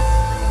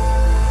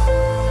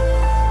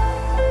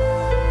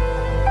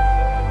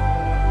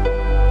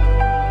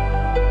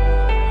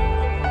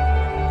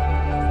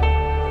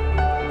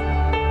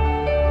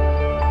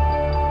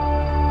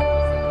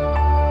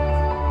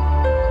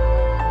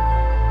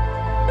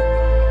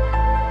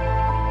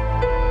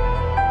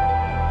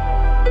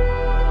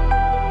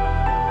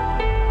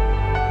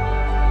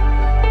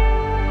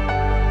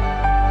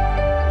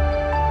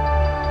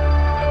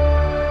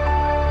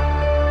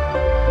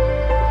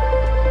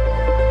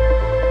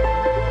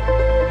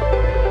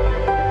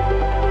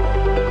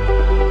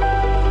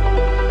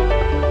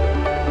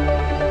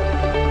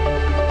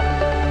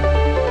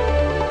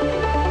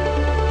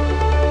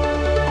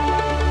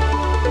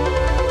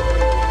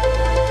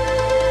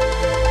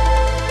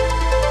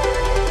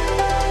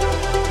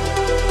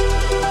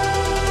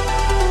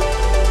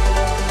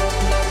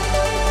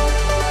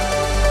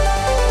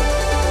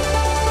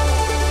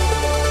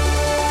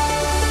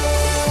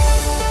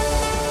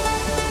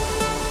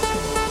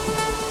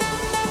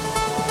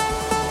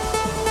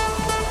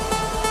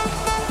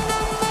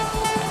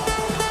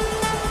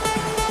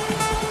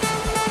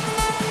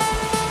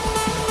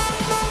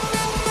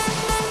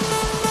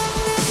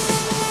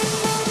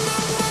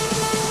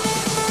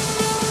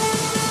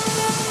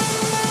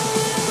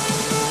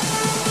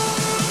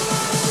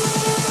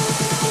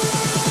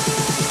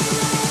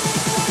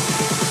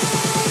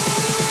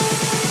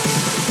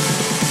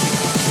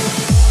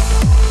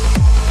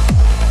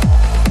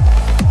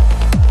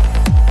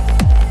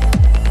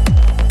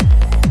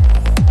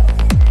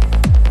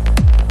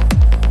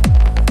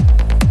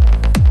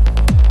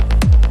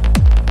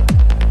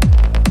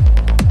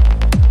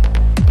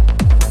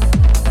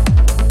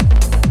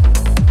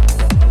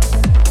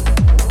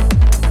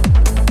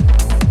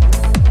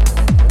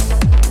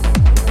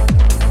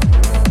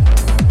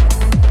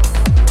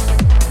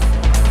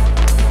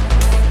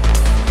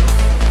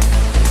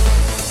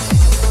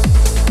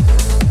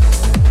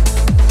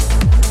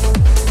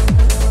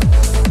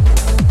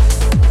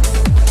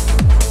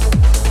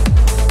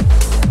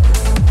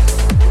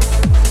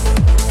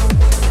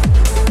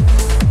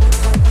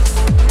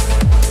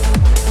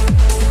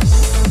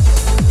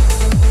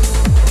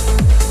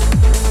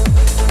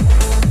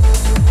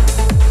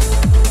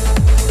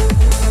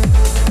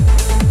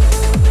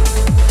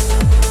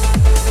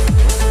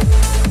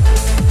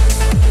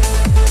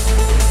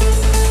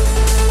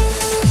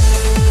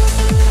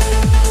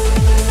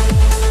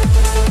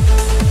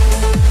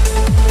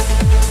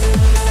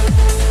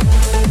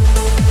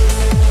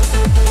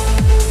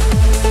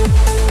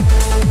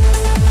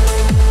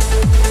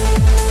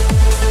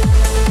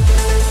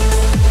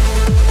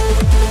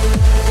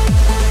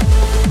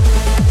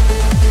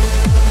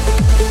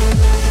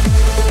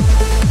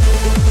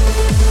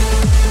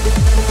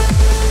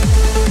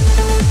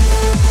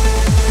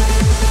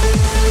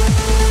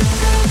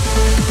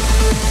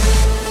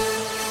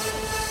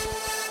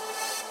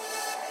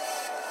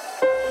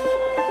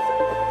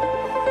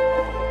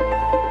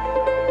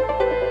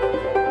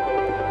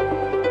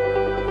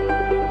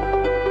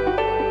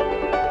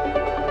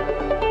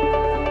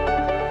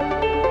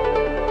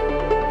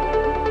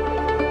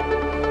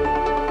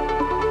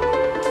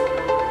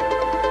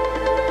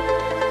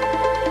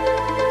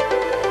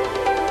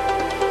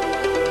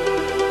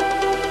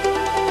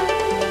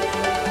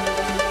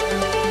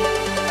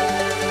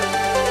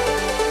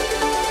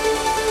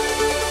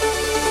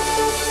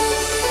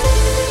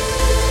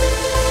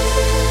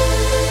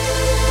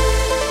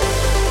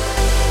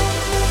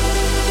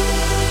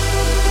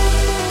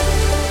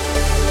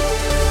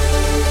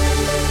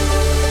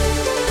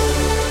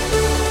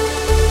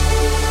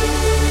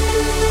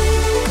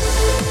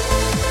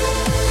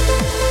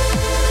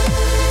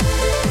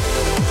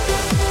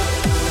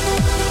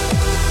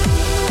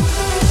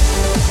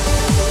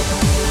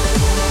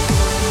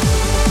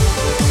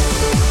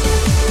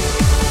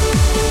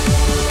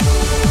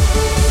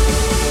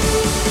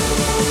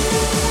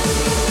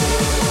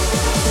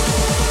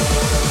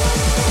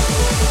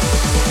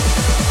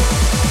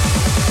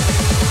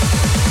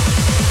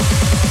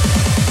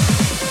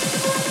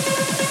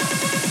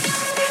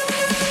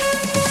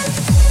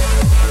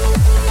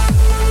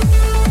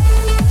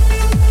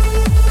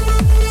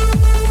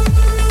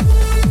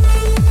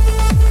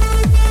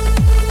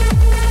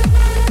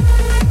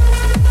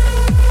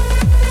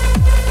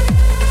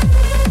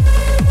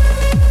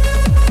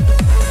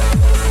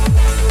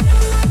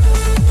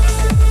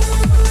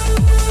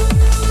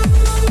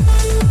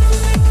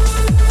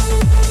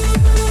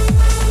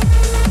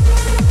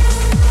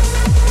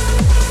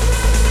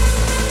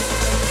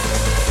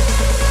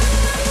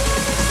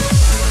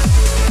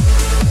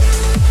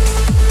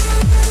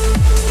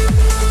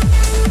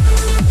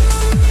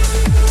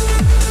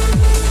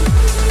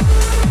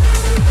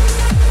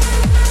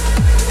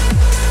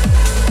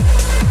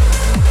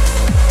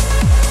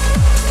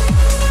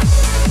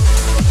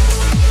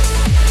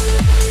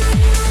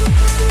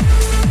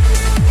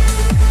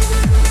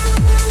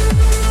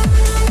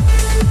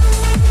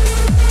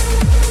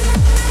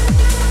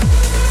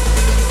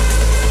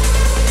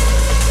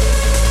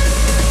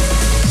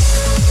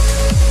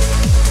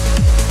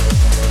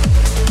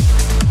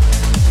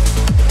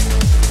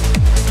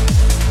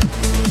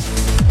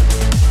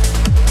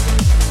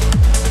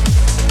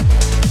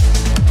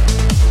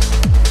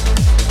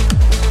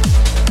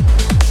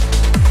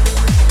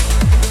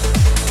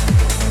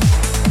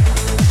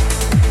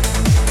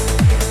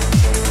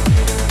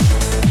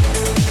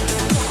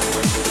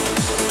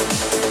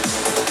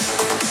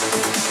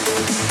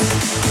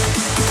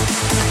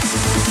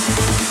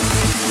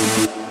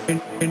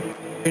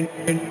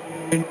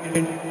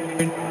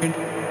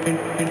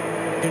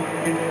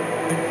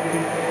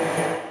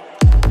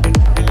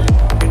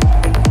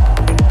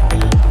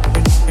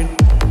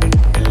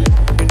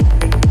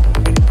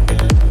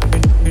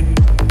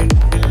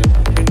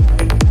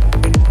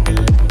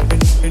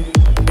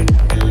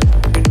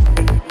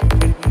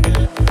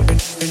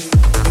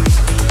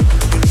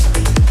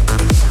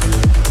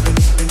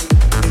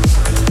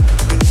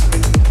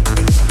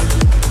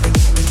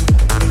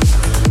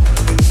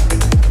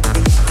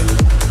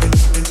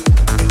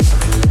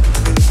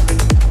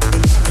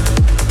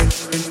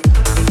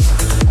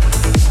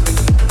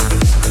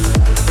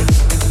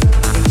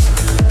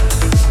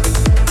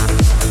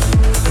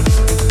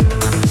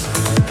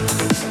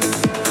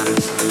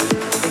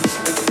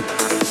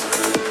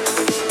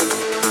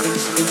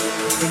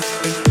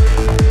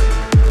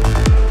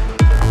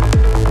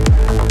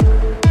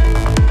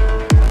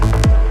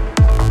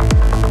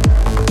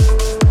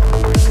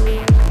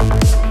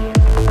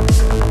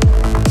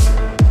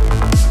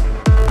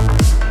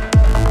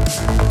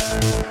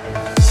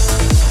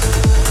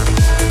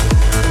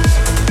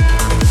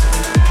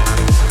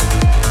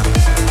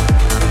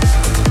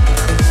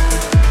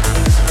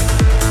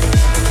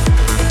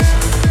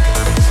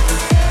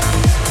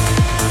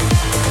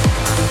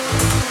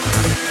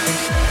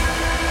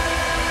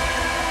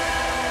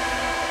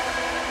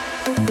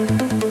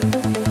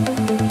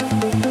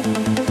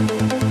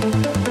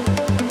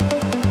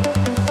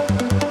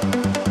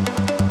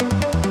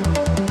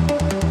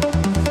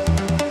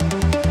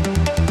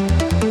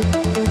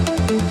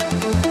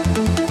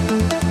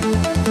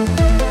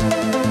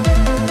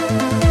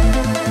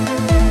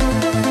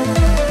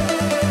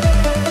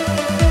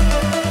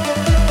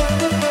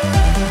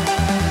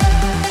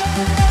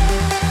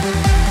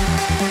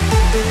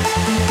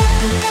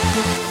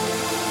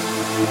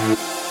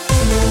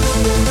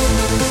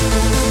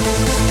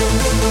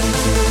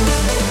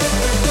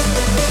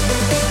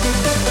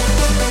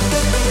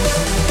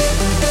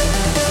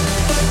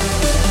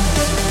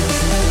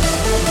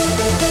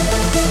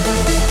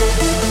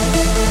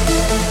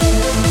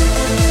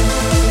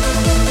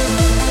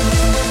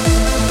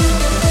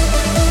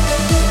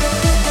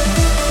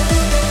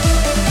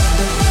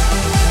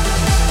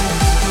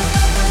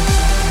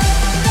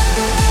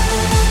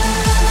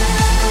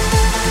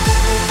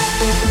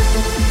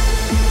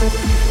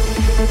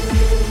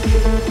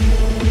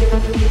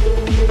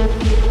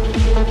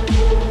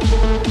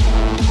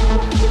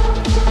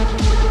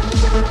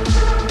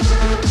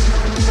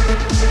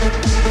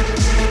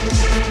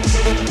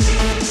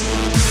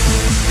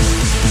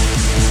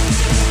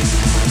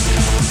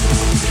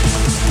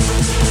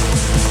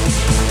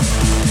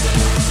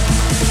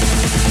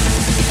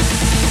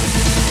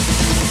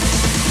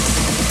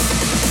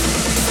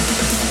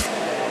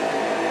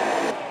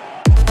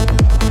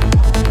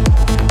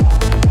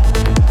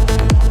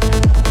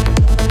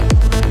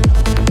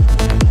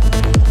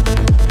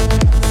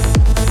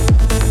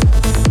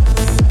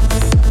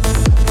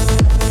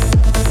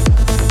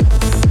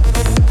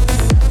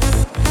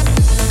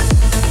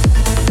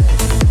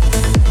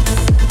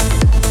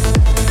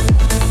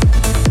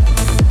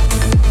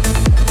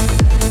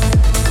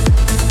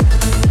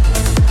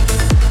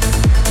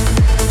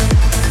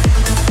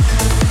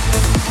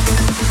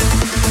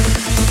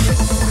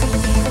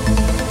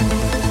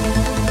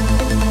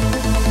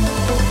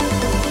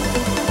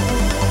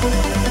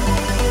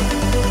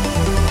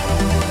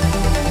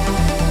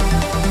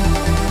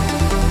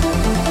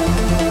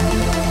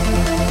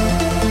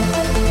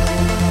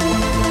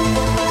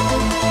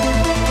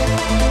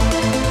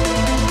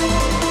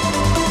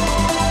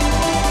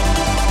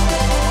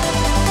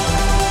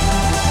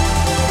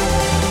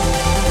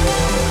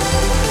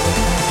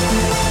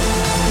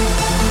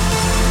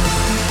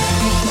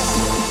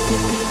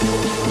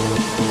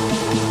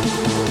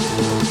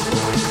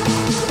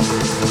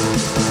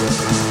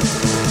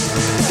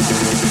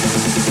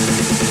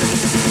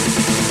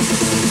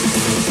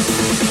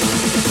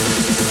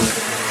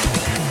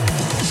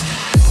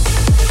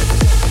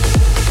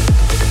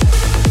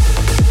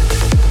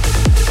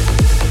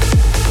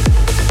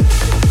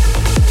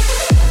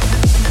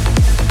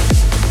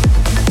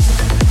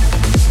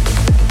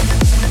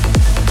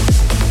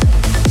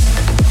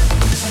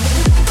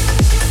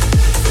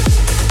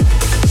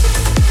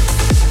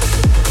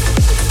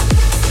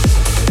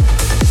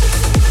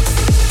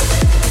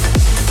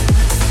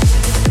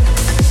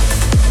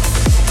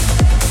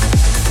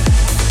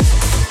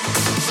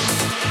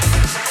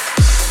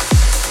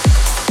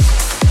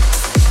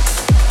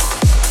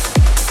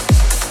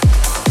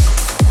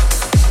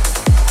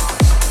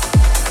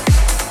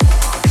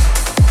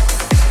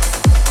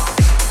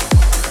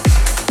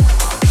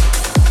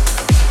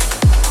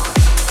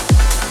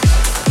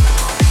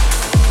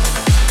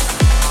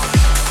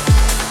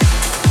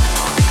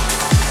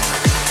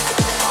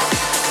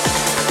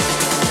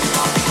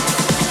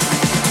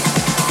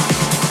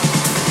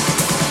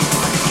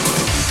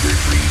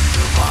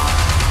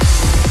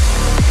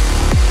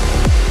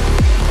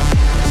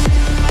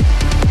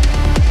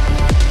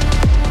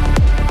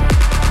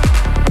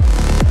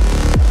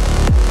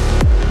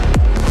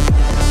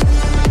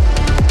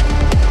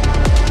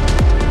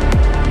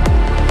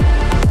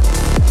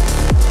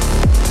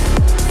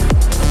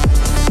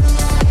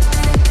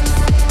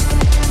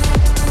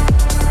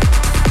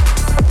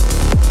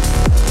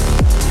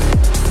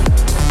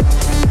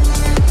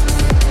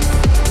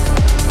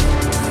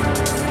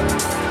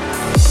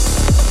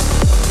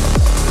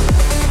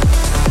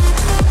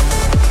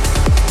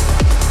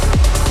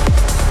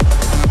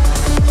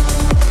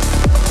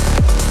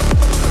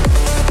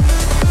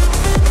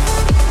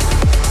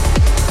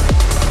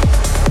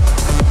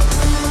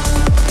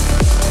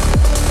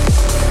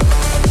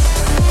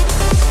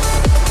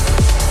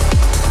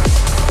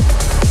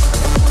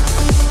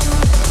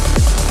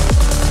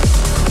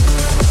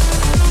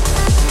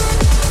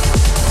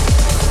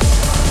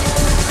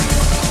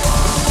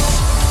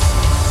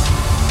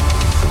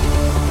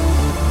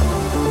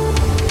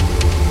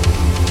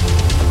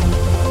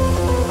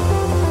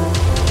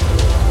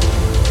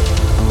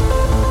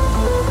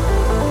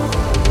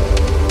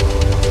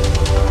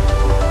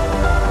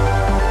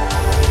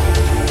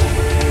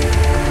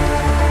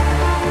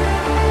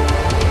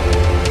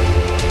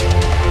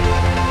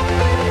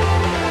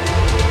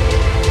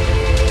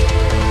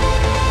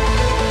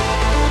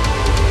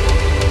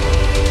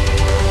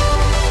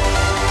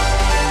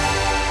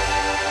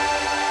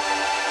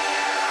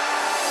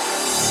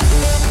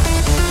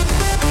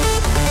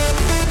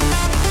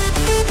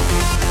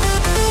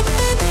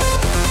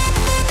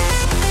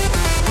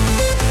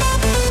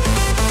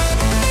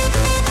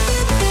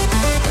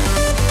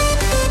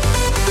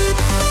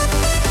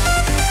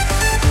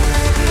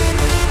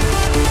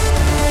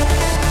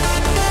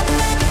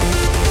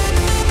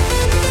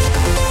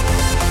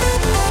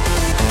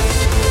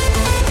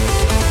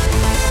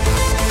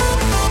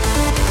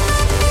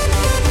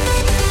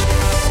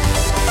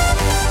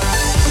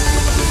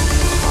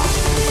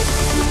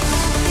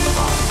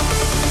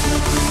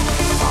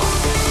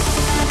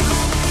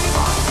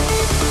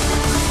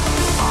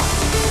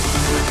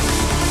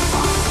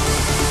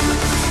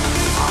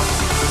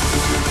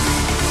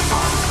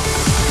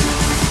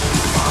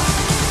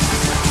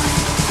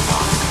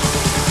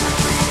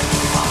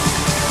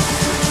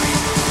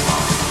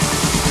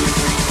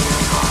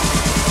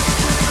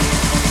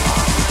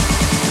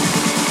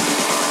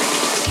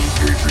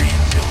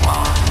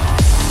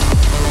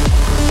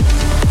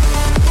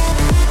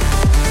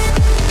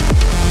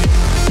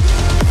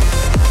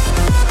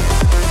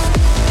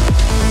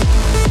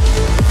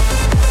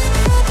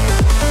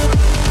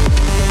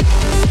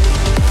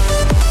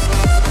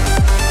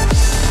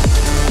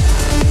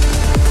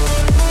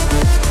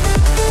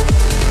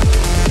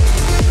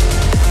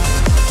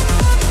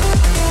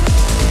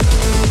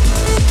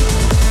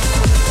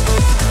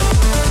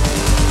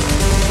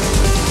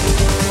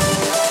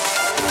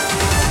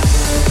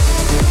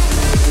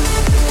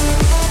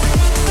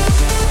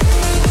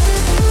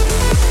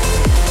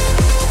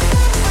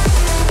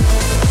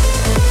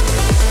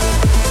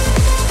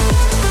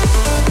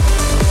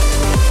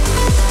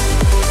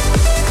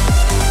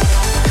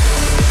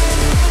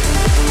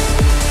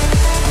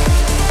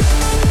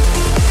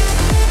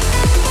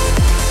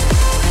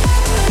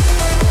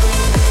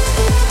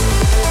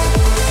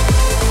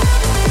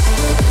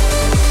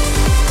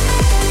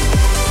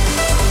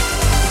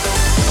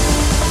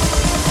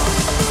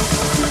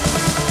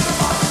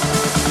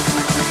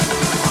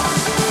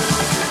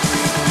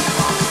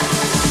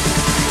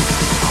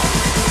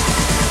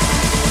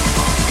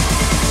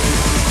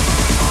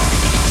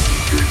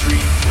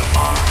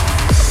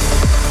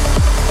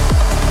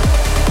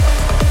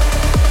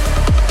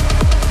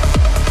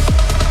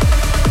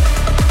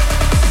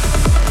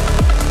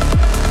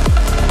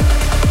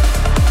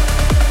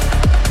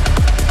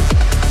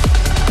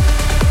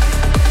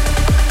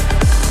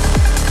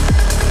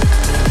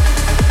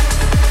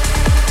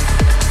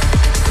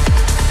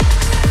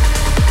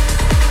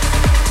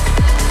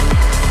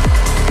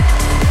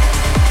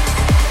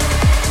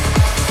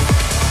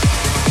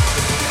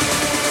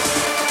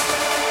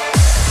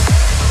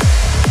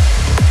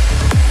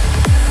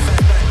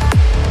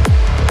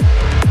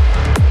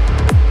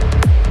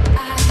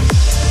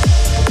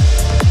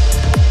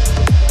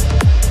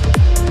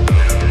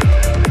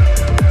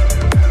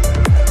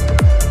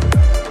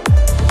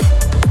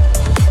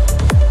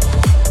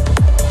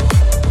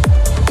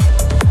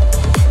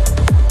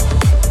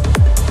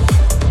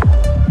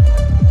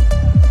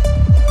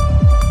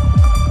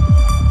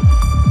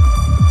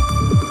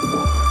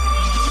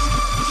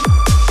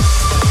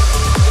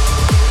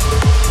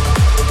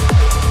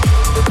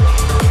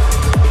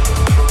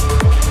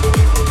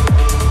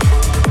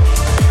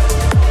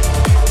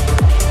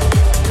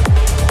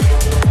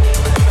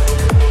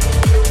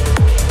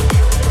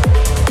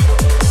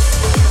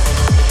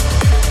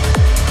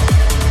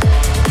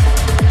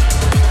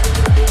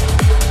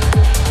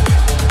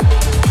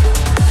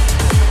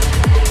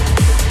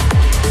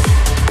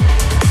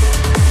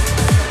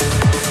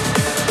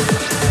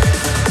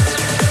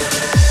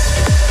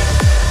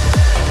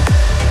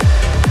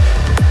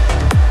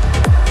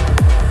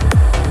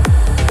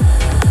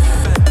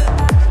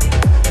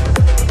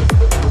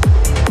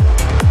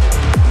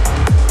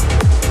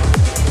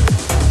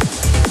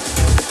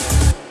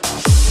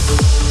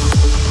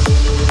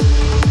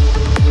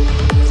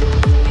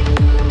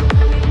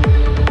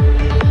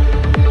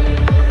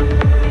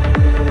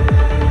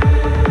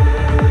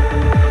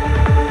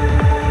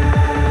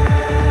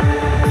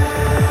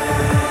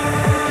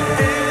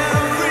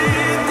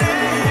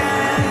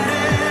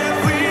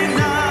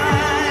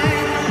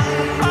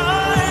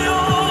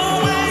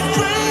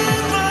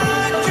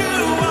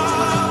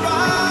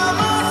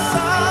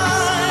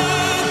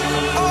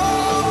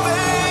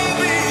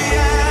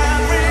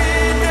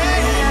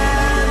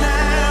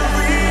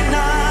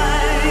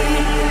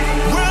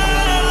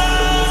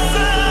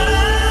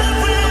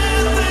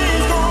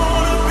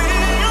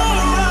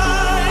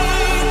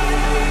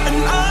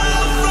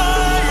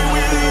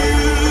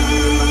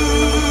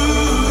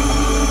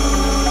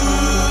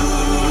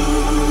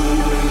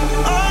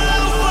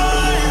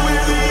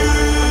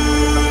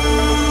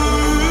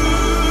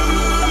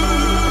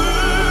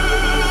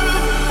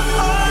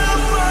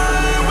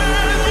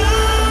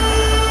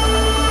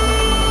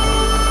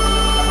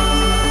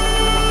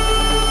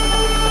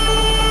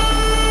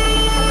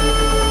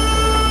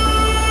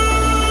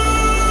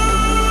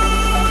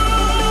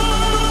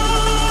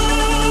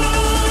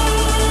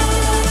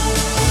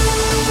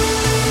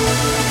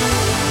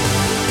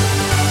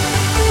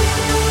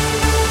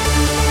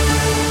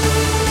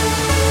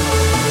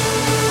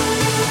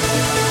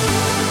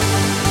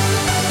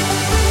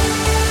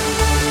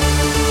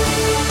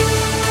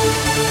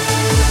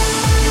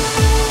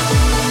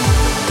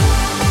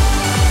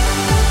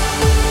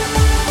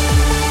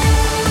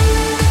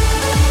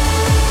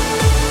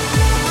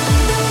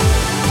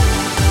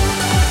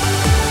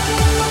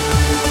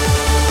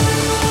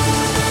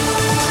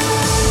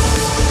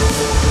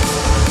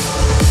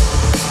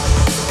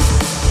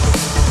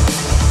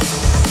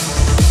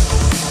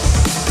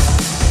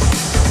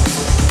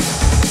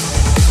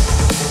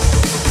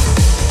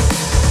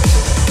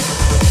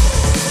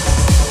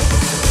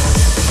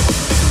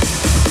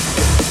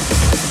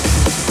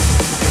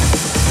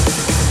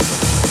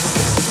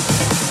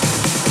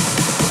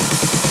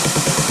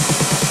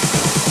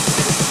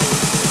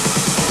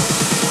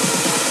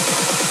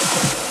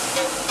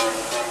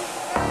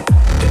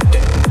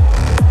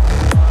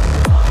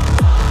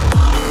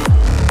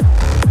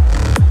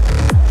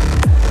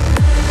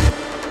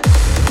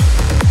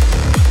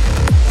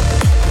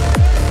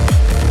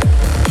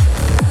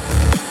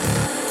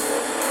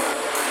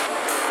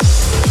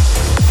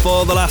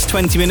 For the last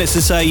 20 minutes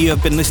or so, you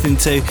have been listening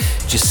to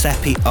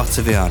Giuseppe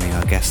Ottaviani,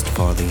 our guest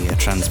for the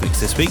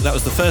Transmix this week. That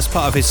was the first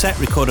part of his set,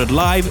 recorded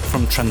live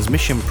from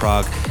Transmission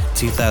Prague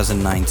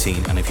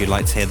 2019. And if you'd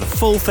like to hear the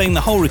full thing,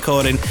 the whole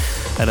recording,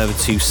 head over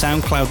to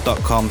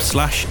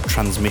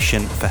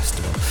soundcloud.com/Transmission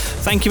Festival.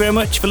 Thank you very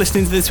much for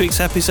listening to this week's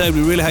episode.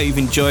 We really hope you've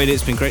enjoyed it.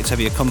 It's been great to have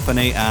your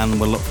company, and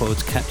we'll look forward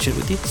to catching up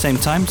with you. Same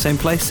time, same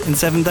place in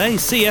 7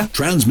 days. See ya.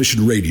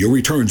 Transmission Radio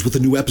returns with a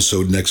new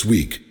episode next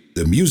week.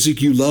 The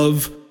music you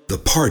love, the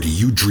party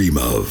you dream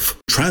of.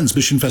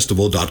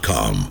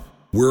 TransmissionFestival.com.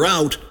 We're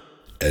out,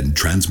 and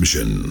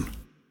Transmission.